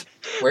Steph?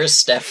 Where's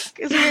Steph?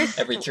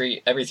 Every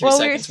three well,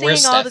 seconds. we were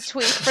Where's seeing all the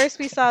Steph? tweets. First,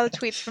 we saw the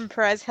tweets from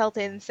Perez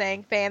Hilton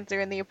saying fans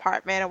are in the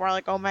apartment, and we're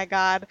like, oh my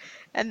god.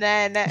 And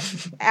then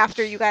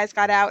after you guys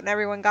got out and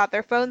everyone got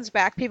their phones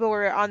back, people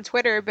were on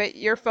Twitter, but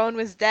your phone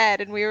was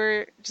dead, and we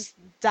were just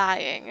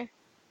dying.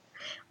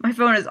 My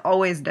phone is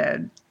always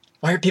dead.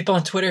 Why are people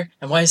on Twitter,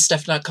 and why is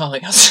Steph not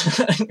calling us?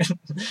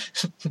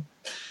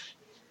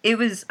 It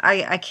was,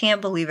 I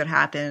can't believe it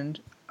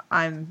happened.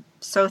 I'm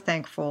so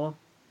thankful.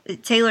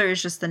 Taylor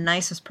is just the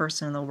nicest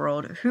person in the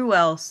world. Who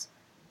else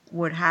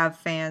would have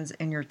fans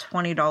in your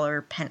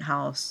 $20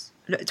 penthouse?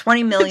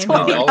 $20 million.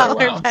 $20,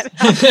 wow.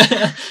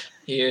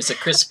 Here's a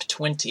crisp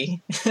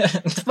 20.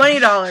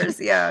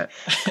 $20, yeah.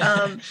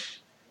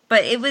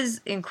 But it was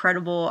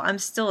incredible. I'm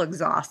still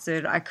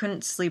exhausted. I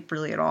couldn't sleep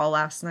really at all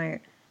last night.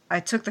 I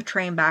took the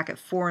train back at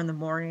 4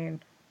 a.m.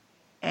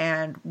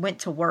 and went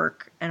to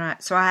work, and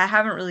so I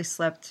haven't really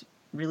slept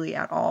really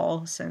at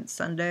all since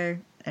Sunday,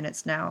 and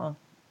it's now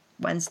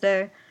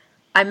Wednesday.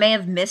 I may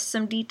have missed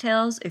some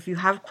details. If you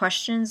have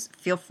questions,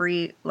 feel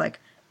free, like,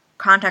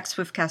 contact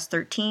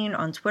Swiftcast13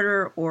 on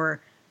Twitter,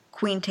 or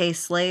Queen Tay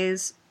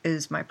Slays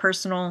is my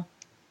personal,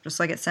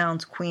 just like it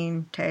sounds,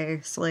 Queen Tay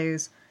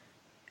Slays,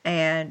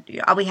 and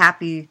I'll be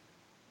happy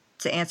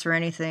to answer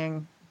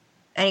anything,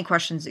 any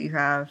questions that you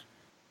have.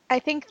 I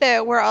think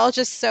that we're all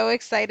just so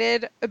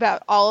excited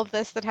about all of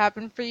this that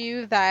happened for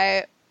you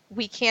that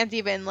we can't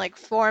even like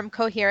form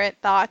coherent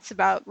thoughts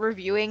about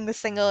reviewing the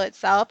single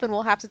itself, and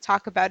we'll have to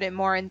talk about it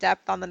more in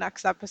depth on the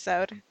next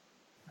episode.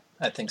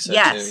 I think so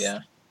Yes. too, yeah.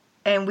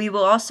 And we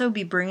will also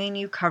be bringing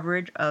you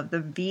coverage of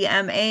the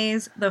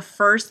VMAs, the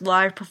first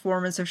live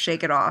performance of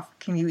Shake It Off.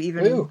 Can you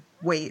even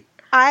wait?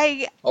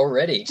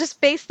 Already.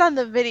 Just based on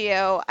the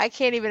video, I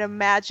can't even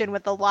imagine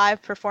what the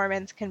live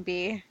performance can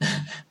be.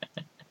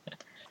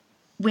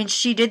 When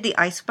she did the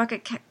Ice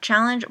Bucket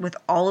Challenge with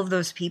all of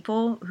those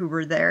people who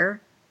were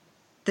there,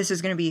 this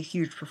is going to be a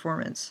huge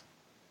performance.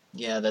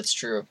 Yeah, that's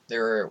true.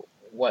 There were,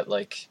 what,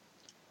 like,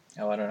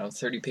 I don't know,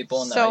 30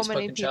 people in the So Ice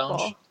many Bucket people.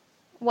 Challenge?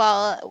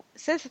 Well,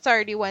 since it's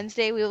already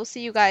Wednesday, we will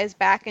see you guys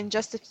back in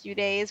just a few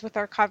days with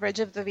our coverage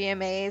of the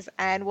VMAs,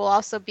 and we'll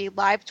also be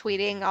live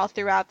tweeting all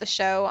throughout the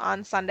show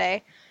on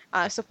Sunday.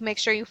 So make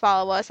sure you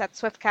follow us at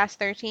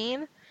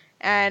Swiftcast13.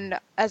 And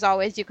as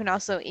always, you can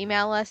also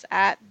email us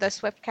at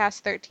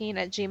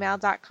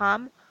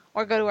theswiftcast13@gmail.com,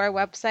 or go to our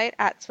website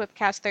at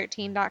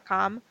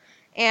swiftcast13.com.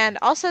 And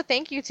also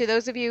thank you to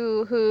those of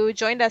you who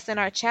joined us in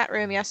our chat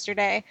room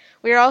yesterday.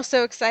 We were all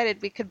so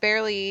excited we could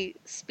barely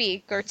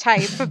speak or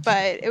type,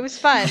 but it was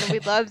fun. We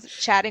loved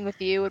chatting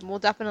with you, and we'll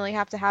definitely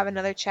have to have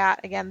another chat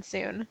again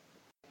soon.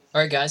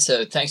 All right, guys,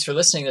 so thanks for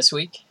listening this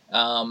week.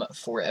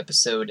 For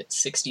episode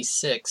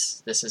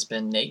 66, this has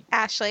been Nate.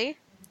 Ashley.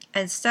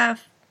 And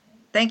Steph.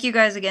 Thank you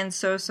guys again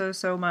so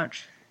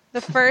much.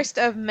 The first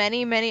of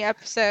many, many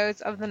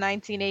episodes of the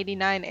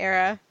 1989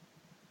 era.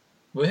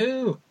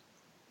 Woohoo!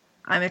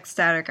 I'm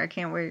ecstatic. I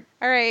can't wait.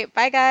 All right.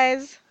 Bye,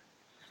 guys.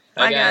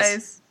 Bye,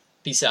 guys.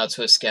 Peace out,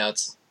 Swift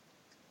Scouts.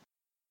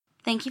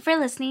 Thank you for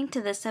listening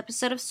to this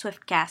episode of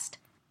Swiftcast.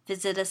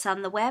 Visit us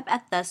on the web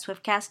at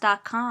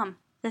theswiftcast.com.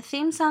 The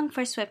theme song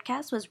for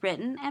Swiftcast was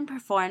written and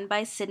performed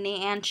by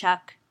Sydney and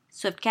Chuck.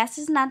 Swiftcast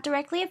is not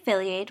directly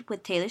affiliated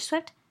with Taylor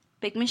Swift,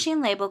 Big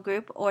Machine Label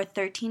Group, or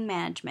 13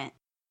 Management.